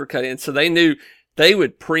cards were cut in. So they knew they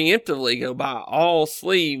would preemptively go buy all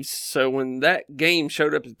sleeves. So when that game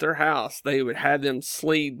showed up at their house, they would have them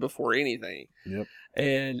sleeved before anything. Yep.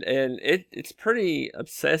 And it's pretty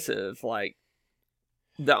obsessive. Like,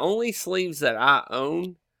 the only sleeves that I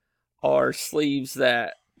own are sleeves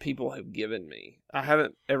that people have given me. I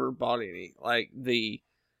haven't ever bought any. Like the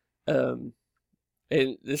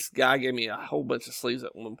And this guy gave me a whole bunch of sleeves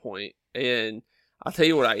at one point. And I'll tell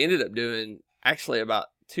you what I ended up doing. Actually, about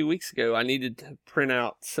 2 weeks ago, I needed to print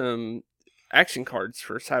out some action cards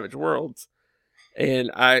for Savage Worlds. And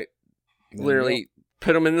I literally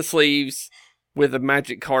put them in the sleeves with a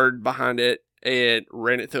magic card behind it and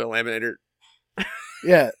ran it through a laminator.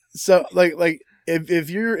 Yeah. So like if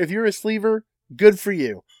you're a sleever, good for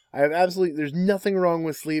you. There's nothing wrong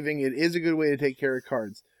with sleeving. It is a good way to take care of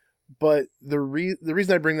cards. But the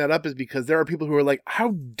reason I bring that up is because there are people who are like,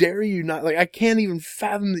 how dare you not? Like, I can't even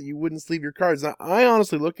fathom that you wouldn't sleeve your cards. Now, I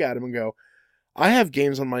honestly look at them and go, I have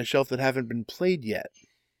games on my shelf that haven't been played yet.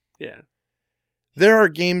 Yeah. There are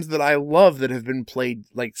games that I love that have been played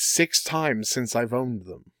like 6 times since I've owned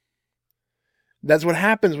them. That's what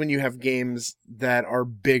happens when you have games that are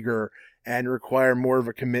bigger and require more of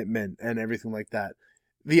a commitment and everything like that.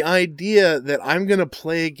 The idea that I'm going to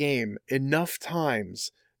play a game enough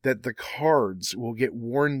times that the cards will get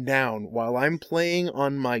worn down while I'm playing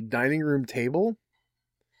on my dining room table.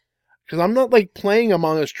 Because I'm not like playing them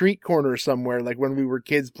on a street corner somewhere like when we were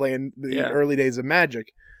kids playing the early days of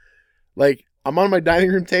Magic. Like, I'm on my dining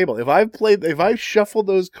room table. If I've shuffled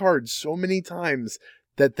those cards so many times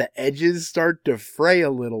that the edges start to fray a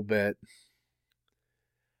little bit,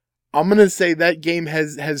 I'm going to say that game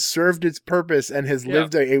has served its purpose and has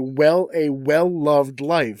lived a well-loved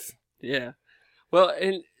life. Yeah. Well,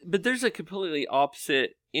 but there's a completely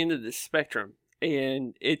opposite end of the spectrum,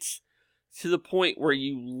 and it's to the point where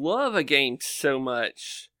you love a game so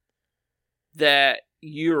much that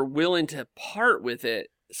you're willing to part with it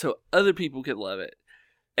so other people could love it.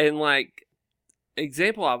 And like,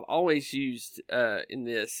 example I've always used in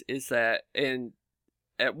this is that, and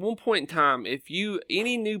at one point in time, if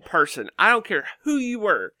any new person, I don't care who you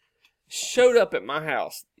were, showed up at my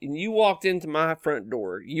house and you walked into my front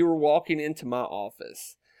door, you were walking into my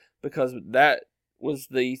office, because that was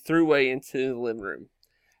the throughway into the living room.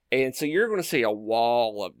 And so you're going to see a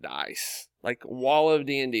wall of dice, like a wall of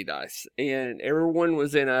D&D dice. And everyone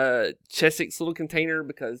was in a Chessex little container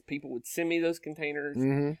because people would send me those containers.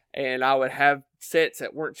 Mm-hmm. And I would have sets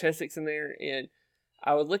that weren't Chessex in there. And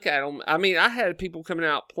I would look at them. I mean, I had people coming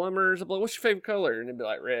out, plumbers. I'm like, what's your favorite color? And they'd be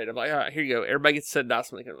like, red. I'm like, all right, here you go. Everybody gets a set of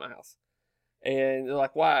dice when they come to my house. And they're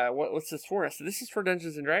like, why? What's this for? I said, this is for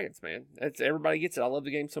Dungeons and Dragons, man. Everybody gets it. I love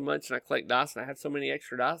the game so much, and I collect dice, and I have so many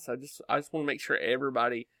extra dice. I just want to make sure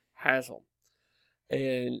everybody has them.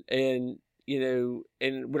 And you know,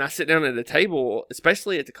 and when I sit down at a table,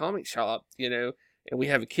 especially at the comic shop, you know, and we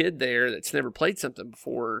have a kid there that's never played something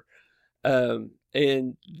before, and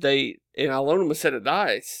I loan them a set of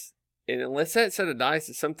dice. And unless that set of dice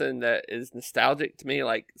is something that is nostalgic to me,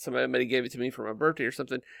 like somebody gave it to me for my birthday or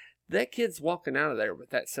something, that kid's walking out of there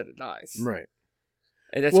with that set of dice. Right.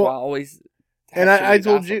 And that's why I always. And I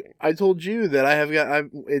told you that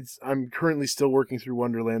I'm currently still working through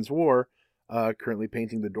Wonderland's War, currently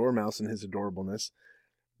painting the Dormouse and his adorableness.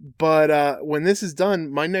 But when this is done,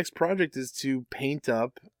 my next project is to paint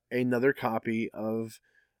up another copy of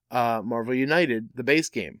Marvel United, the base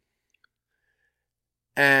game.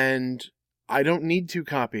 And I don't need 2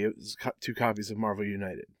 copies of Marvel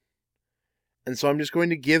United. And so I'm just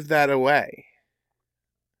going to give that away.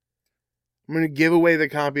 I'm going to give away the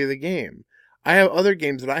copy of the game. I have other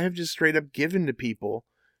games that I have just straight up given to people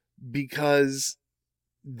because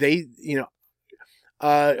they, you know,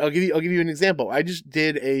 I'll give you an example. I just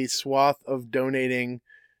did a swath of donating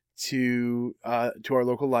to our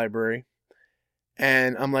local library,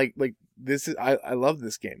 and I'm like this is I love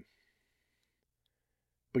this game.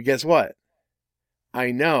 But guess what?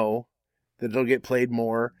 I know that it'll get played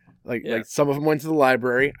more. Like some of them went to the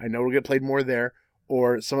library. I know it'll get played more there.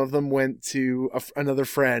 Or some of them went to another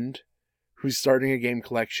friend who's starting a game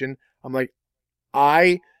collection. I'm like,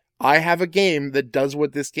 I have a game that does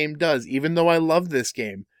what this game does. Even though I love this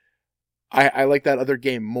game, I like that other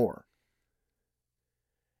game more.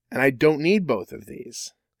 And I don't need both of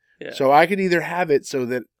these. Yeah. So I could either have it so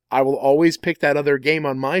that I will always pick that other game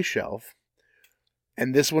on my shelf,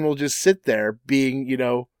 and this one will just sit there being, you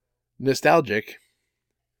know, nostalgic,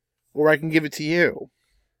 or I can give it to you,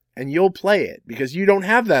 and you'll play it because you don't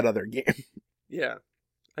have that other game. Yeah.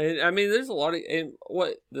 I mean, there's a lot of, and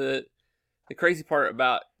what the crazy part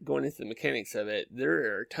about going into the mechanics of it, there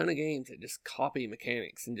are a ton of games that just copy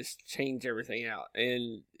mechanics and just change everything out.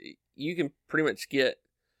 And you can pretty much get,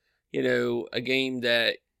 you know, a game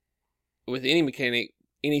that with any mechanic,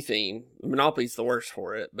 any theme, Monopoly's the worst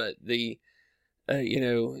for it, but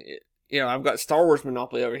I've got Star Wars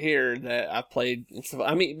Monopoly over here that I've played and stuff.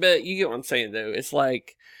 I mean, but you get what I'm saying though. It's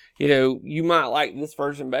like, you might like this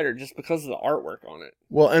version better just because of the artwork on it.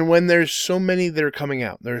 Well, and when there's so many that are coming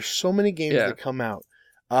out, there's so many games that come out.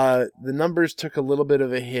 The numbers took a little bit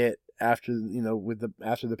of a hit after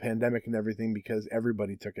after the pandemic and everything because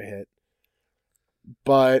everybody took a hit.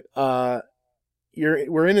 But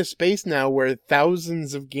we're in a space now where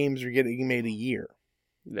thousands of games are getting made a year.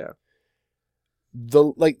 Yeah.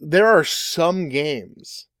 There are some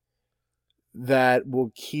games that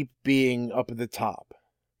will keep being up at the top.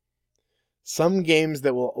 Some games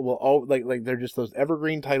that will all like they're just those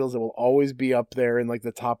evergreen titles that will always be up there in like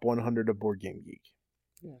the top 100 of Board Game Geek.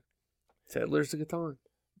 Yeah. Settlers of Catan.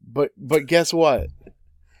 But guess what?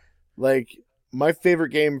 Like my favorite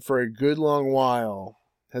game for a good long while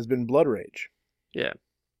has been Blood Rage. Yeah.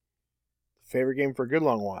 Favorite game for a good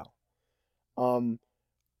long while.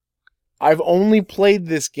 I've only played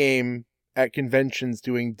this game at conventions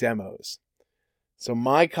doing demos. So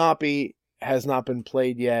my copy has not been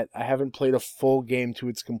played yet. I haven't played a full game to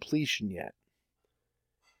its completion yet.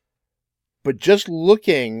 But just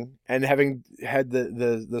looking and having had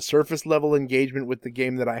the surface level engagement with the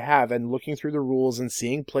game that I have and looking through the rules and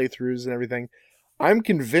seeing playthroughs and everything, I'm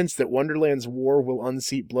convinced that Wonderland's War will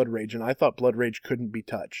unseat Blood Rage, and I thought Blood Rage couldn't be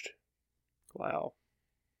touched. Wow.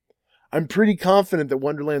 I'm pretty confident that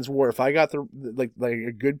Wonderland's War, if I got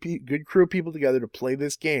a good crew of people together to play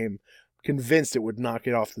this game, convinced it would knock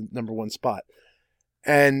it off the number one spot.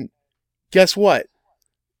 And guess what?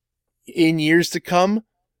 In years to come,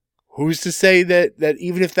 who's to say that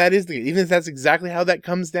even if that is even if that's exactly how that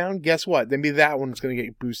comes down, guess what? Then maybe that one's going to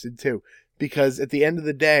get boosted too. Because at the end of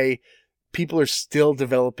the day, people are still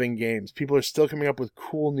developing games. People are still coming up with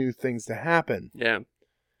cool new things to happen. Yeah.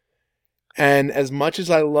 And as much as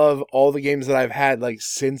I love all the games that I've had, like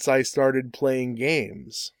since I started playing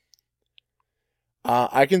games,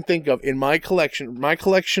 I can think of in my collection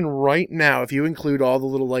right now, if you include all the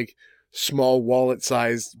little like small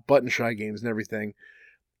wallet-sized button shy games and everything,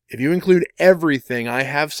 if you include everything, I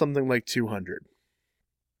have something like 200.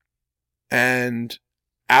 And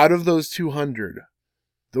out of those 200,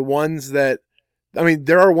 the ones that, I mean,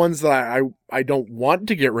 there are ones that I don't want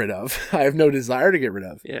to get rid of. I have no desire to get rid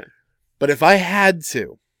of. Yeah. But if I had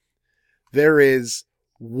to, there is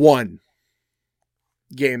one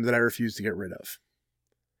game that I refuse to get rid of.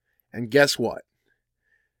 And guess what?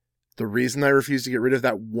 The reason I refuse to get rid of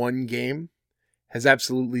that one game has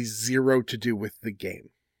absolutely zero to do with the game.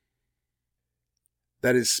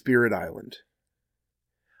 That is Spirit Island.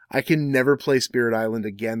 I can never play Spirit Island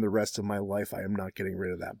again the rest of my life. I am not getting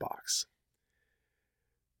rid of that box.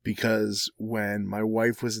 Because when my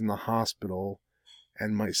wife was in the hospital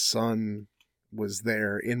and my son was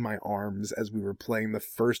there in my arms as we were playing the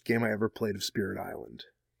first game I ever played of Spirit Island.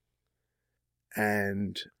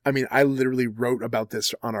 And I mean, I literally wrote about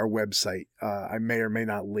this on our website. I may or may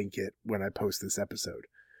not link it when I post this episode.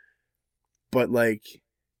 But like,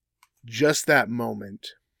 just that moment,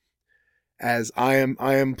 as I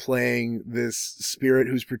am playing this spirit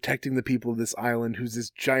who's protecting the people of this island, who's this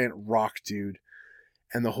giant rock dude.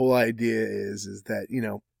 And the whole idea is that, you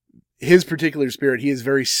know, his particular spirit, he is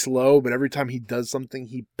very slow, but every time he does something,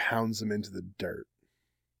 he pounds them into the dirt.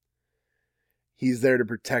 He's there to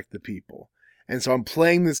protect the people. And so I'm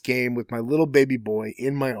playing this game with my little baby boy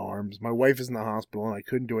in my arms. My wife is in the hospital and I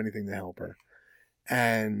couldn't do anything to help her.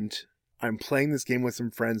 And I'm playing this game with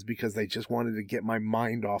some friends because they just wanted to get my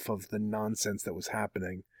mind off of the nonsense that was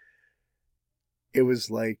happening. It was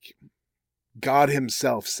like God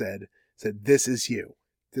himself said, this is you.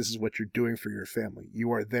 This is what you're doing for your family.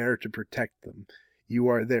 You are there to protect them. You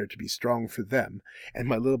are there to be strong for them. And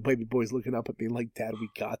my little baby boy's looking up at me like, Dad, we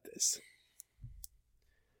got this.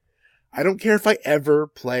 I don't care if I ever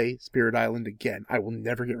play Spirit Island again. I will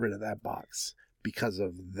never get rid of that box because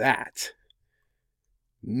of that.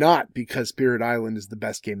 Not because Spirit Island is the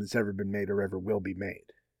best game that's ever been made or ever will be made.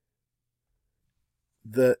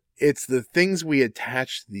 It's the things we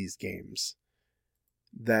attach to these games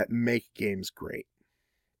that make games great.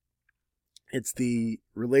 It's the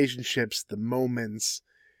relationships, the moments.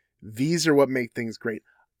 These are what make things great.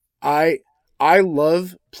 I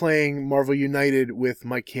love playing Marvel United with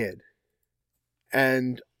my kid.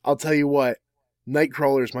 And I'll tell you what,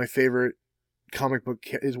 Nightcrawler is my favorite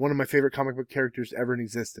is one of my favorite comic book characters ever in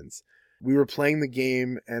existence. We were playing the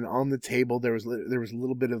game, and on the table there was a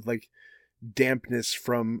little bit of like dampness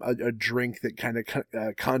from a drink that kind of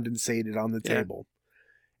condensated on the table.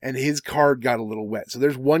 And his card got a little wet. So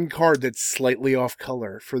there's one card that's slightly off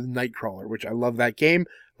color for the Nightcrawler, which I love that game.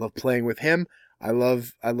 I love playing with him. I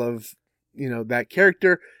love, you know, that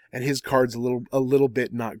character, and his card's a little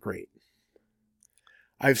bit not great.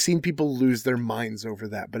 I've seen people lose their minds over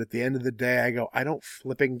that, but at the end of the day, I go, I don't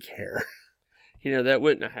flipping care. You know, that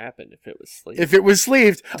wouldn't have happened if it was sleeved. If it was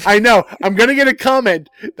sleeved, I know. I'm going to get a comment.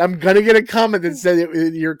 That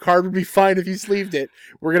says your card would be fine if you sleeved it.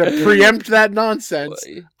 We're going to preempt that nonsense.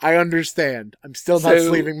 I understand. I'm still not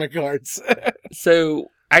sleeving my cards. So,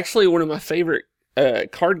 actually, one of my favorite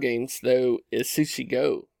card games, though, is Sushi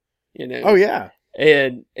Go. You know? Oh, yeah.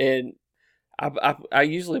 And I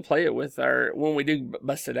usually play it with when we do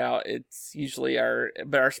bust it out, it's usually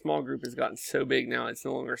but our small group has gotten so big now, it's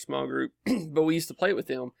no longer a small group, but we used to play it with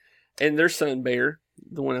them, and their son, Bear,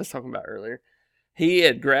 the one I was talking about earlier, he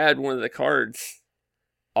had grabbed one of the cards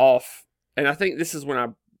off, and I think this is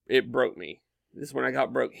when it broke me. This is when I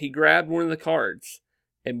got broke. He grabbed one of the cards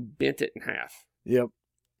and bent it in half. Yep.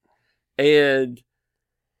 And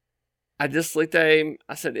I just looked at him,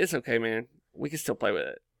 I said, it's okay, man. We can still play with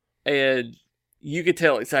it. And you could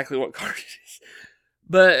tell exactly what card it is.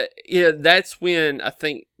 But, yeah, that's when I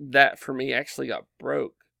think that for me actually got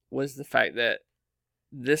broke, was the fact that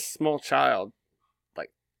this small child,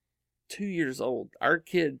 like 2 years old, our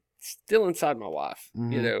kid still inside my wife,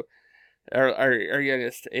 mm-hmm. you know, our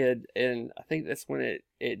youngest, and I think that's when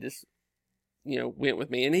it just, you know, went with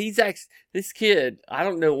me. And he's actually, this kid, I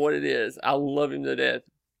don't know what it is. I love him to death,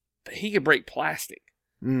 but he could break plastic.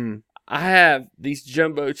 Mm. I have these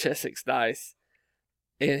jumbo Chessex dice,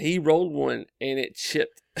 and he rolled one, and it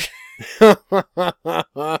chipped.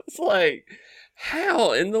 It's like,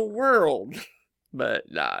 how in the world?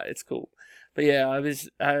 But nah, it's cool. But yeah,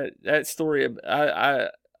 that story. I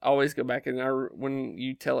always go back and when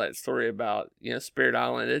you tell that story about, you know, Spirit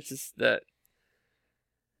Island, it's just that,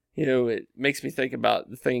 you know, it makes me think about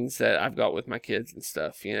the things that I've got with my kids and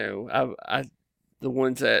stuff. You know, the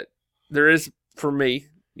ones that there is for me.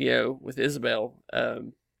 You know, with Isabel,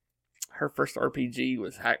 her first RPG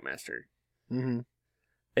was Hackmaster. Mm-hmm.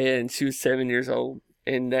 And she was 7 years old.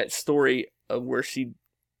 And that story of where she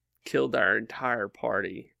killed our entire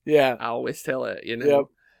party. Yeah. I always tell it, you know. Yep.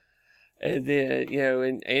 And then, you know,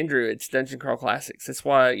 and Andrew, it's Dungeon Crawl Classics. That's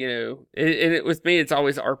why, you know, with me, it's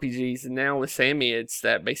always RPGs. And now with Sammy, it's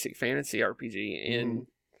that basic fantasy RPG. And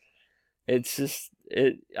it's just,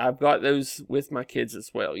 I've got those with my kids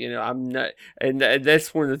as well. You know, I'm not, and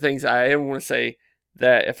that's one of the things I am want to say,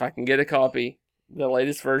 that if I can get a copy, the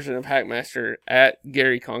latest version of Hackmaster at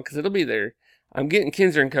GaryCon, because it'll be there, I'm getting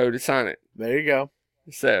Kinzer & Co. to sign it. There you go.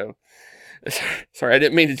 So, sorry, I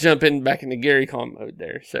didn't mean to jump back into GaryCon mode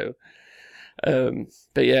there. So,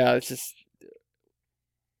 but yeah, it's just,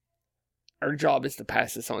 our job is to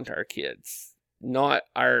pass this on to our kids. Not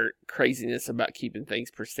our craziness about keeping things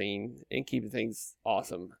pristine and keeping things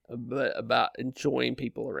awesome, but about enjoying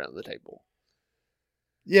people around the table.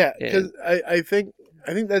 Yeah, because I think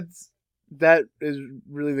that is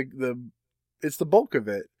really it's the bulk of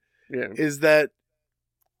it. Yeah, is that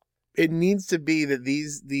it needs to be that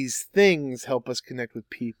these things help us connect with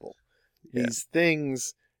people. Yeah. These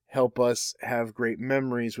things help us have great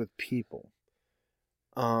memories with people.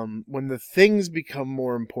 When the things become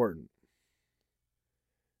more important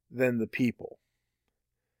than the people,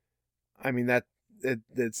 I mean,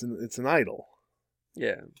 it's an idol.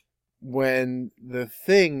 Yeah. When the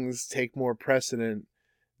things take more precedent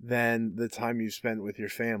than the time you spent with your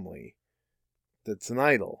family, that's an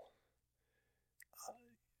idol.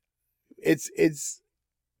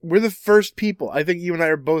 We're the first people. I think you and I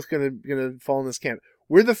are both gonna fall in this camp.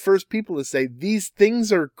 We're the first people to say these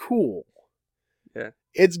things are cool. Yeah.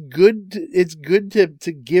 It's good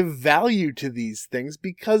to give value to these things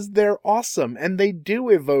because they're awesome and they do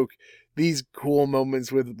evoke these cool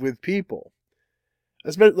moments with people.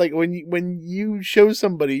 Especially like when you show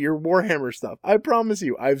somebody your Warhammer stuff. I promise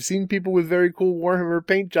you, I've seen people with very cool Warhammer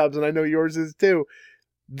paint jobs, and I know yours is too.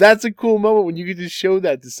 That's a cool moment when you get to show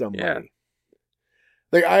that to somebody. Yeah.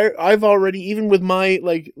 Like I've already, even with my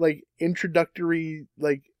like introductory,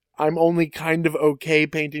 like I'm only kind of okay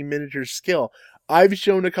painting miniature skill, I've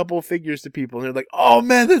shown a couple of figures to people and they're like, "Oh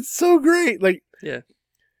man, that's so great!" Like, yeah,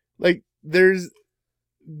 like there's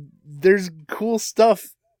cool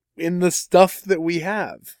stuff in the stuff that we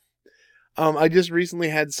have. I just recently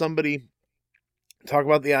had somebody talk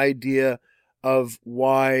about the idea of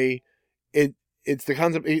why it's the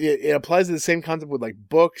concept. It applies to the same concept with like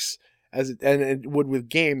books as it would with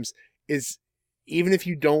games. Is even if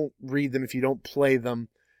you don't read them, if you don't play them,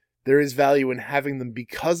 there is value in having them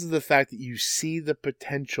because of the fact that you see the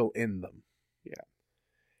potential in them. Yeah.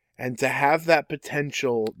 And to have that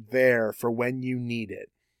potential there for when you need it.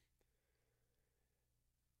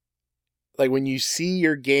 Like when you see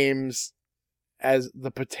your games as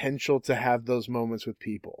the potential to have those moments with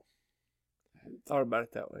people. I hadn't thought about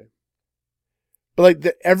it that way. But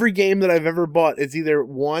like every game that I've ever bought is either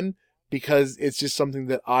one, because it's just something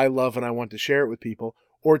that I love and I want to share it with people,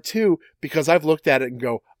 or two, because I've looked at it and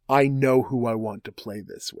go, I know who I want to play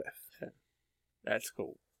this with. That's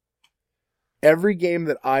cool. Every game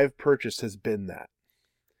that I've purchased has been that.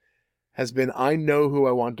 Has been, I know who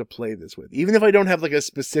I want to play this with. Even if I don't have like a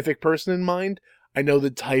specific person in mind, I know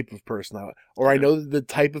the type of person I know the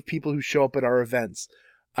type of people who show up at our events.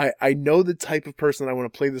 I know the type of person I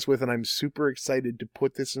want to play this with, and I'm super excited to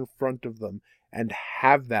put this in front of them and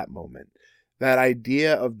have that moment. That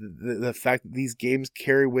idea of the fact that these games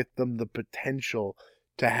carry with them the potential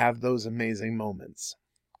to have those amazing moments.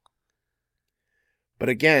 But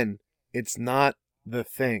again, it's not the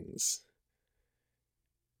things.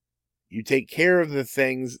 You take care of the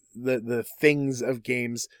things of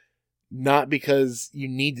games, not because you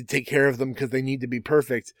need to take care of them because they need to be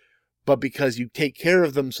perfect, but because you take care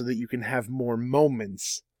of them so that you can have more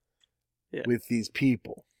moments with these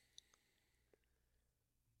people.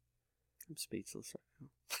 I'm speechless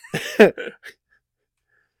right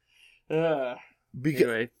now.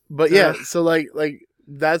 Anyway. But yeah, so like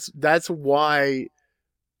that's why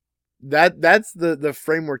that's the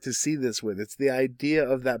framework to see this with. It's the idea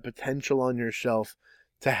of that potential on your shelf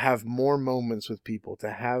to have more moments with people, to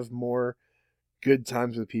have more good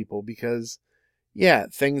times with people, because yeah,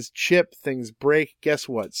 things chip, things break. Guess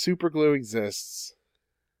what? Super glue exists.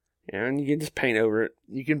 Yeah, and you can just paint over it.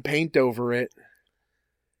 You can paint over it.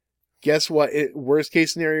 Guess what? Worst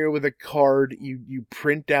case scenario with a card, you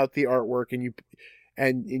print out the artwork and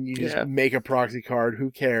you just make a proxy card.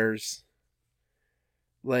 Who cares?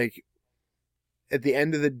 Like, at the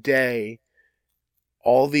end of the day,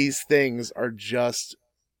 all these things are just,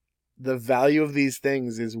 the value of these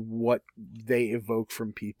things is what they evoke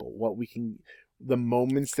from people. The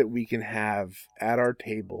moments that we can have at our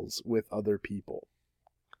tables with other people.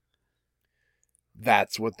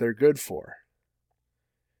 That's what they're good for.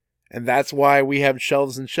 And that's why we have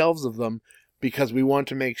shelves and shelves of them, because we want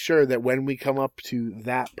to make sure that when we come up to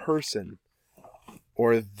that person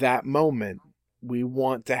or that moment, we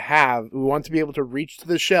want to be able to reach to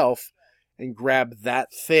the shelf and grab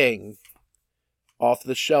that thing off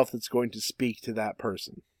the shelf that's going to speak to that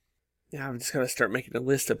person. Yeah, I'm just going to start making a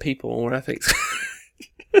list of people and what I think.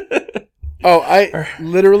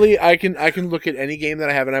 I can look at any game that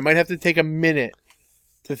I have, and I might have to take a minute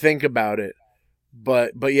to think about it.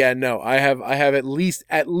 But yeah, no, I have at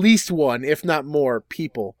least one, if not more,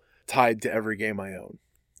 people tied to every game I own.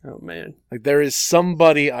 Oh man. Like, there is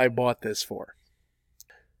somebody I bought this for.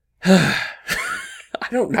 I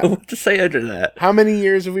don't know what to say under that. How many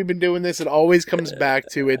years have we been doing this? It always comes back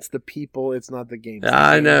to it's the people, it's not the game.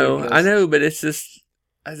 I know, but it's just,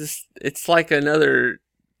 it's like another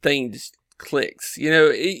thing just clicks. You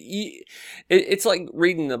know, it's like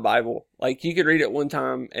reading the Bible. Like, you could read it one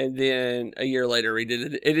time and then a year later read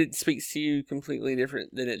it. It speaks to you completely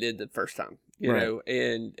different than it did the first time. You know,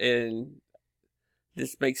 and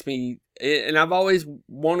this makes me, and I've always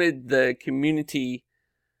wanted the community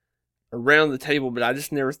around the table, but I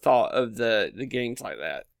just never thought of the games like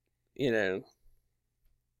that. You know,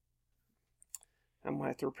 I might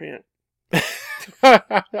have to repent.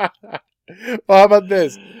 Well, how about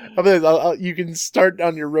this? You can start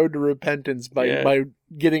on your road to repentance by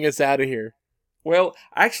getting us out of here. Well,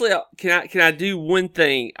 actually, can I do one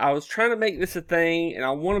thing? I was trying to make this a thing, and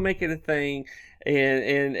I want to make it a thing,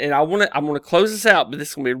 and I'm gonna close this out, but this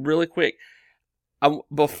is gonna be really quick.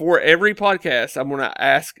 Before every podcast, I'm gonna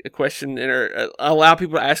ask a question allow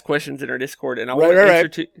people to ask questions in our Discord, and I want to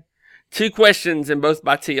answer two questions, and both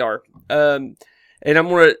by TR. And I'm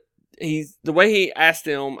gonna. The way he asked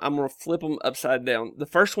them, I'm going to flip them upside down. The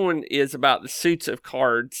first one is about the suits of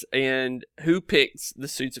cards and who picks the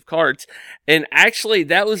suits of cards. And actually,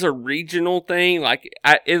 that was a regional thing. Like,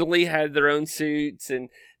 Italy had their own suits, and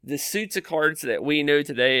the suits of cards that we know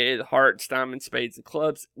today, hearts, diamonds, spades, and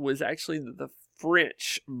clubs, was actually the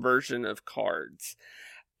French version of cards.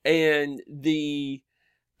 And the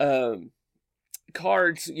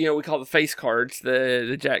cards, you know, we call the face cards,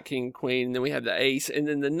 the Jack, King, Queen, and then we have the ace, and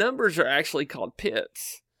then the numbers are actually called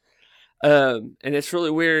pips. And it's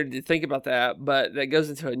really weird to think about that, but that goes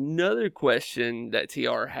into another question that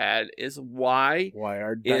TR had, is why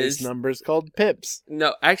are dice numbers called pips?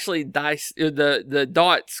 No, actually dice, the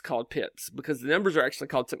dots called pips, because the numbers are actually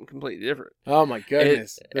called something completely different. Oh my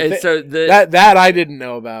goodness. So that I didn't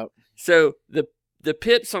know about. So the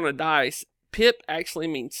pips on a dice, pip actually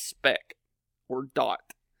means speck or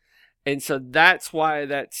dot, and so that's why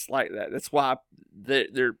that's like that. That's why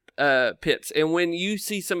they're pips. And when you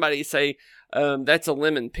see somebody say that's a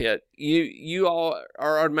lemon pit, you all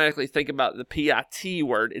are automatically think about the PIT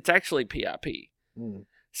word. It's actually PIP. Mm.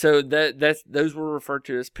 So those were referred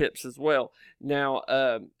to as pips as well. Now,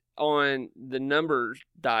 on the numbers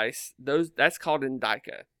dice, that's called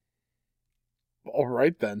indica. All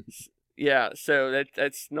right then. Yeah, so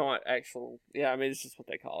that's not actual. Yeah, I mean it's just what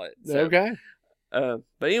they call it. So, Okay. But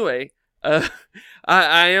anyway,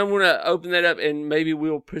 I am going to open that up, and maybe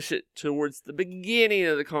we'll push it towards the beginning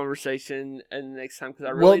of the conversation and next time, because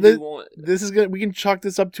I really do want. This is good. We can chalk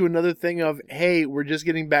this up to another thing of, hey, we're just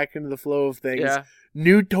getting back into the flow of things. Yeah.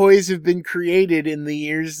 New toys have been created in the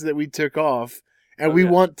years that we took off, and we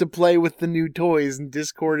want to play with the new toys, and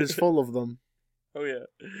Discord is full of them. Oh yeah.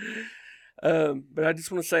 But I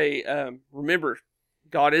just want to say, remember,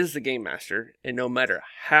 God is the game master, and no matter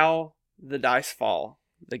how the dice fall,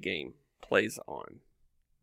 the game plays on.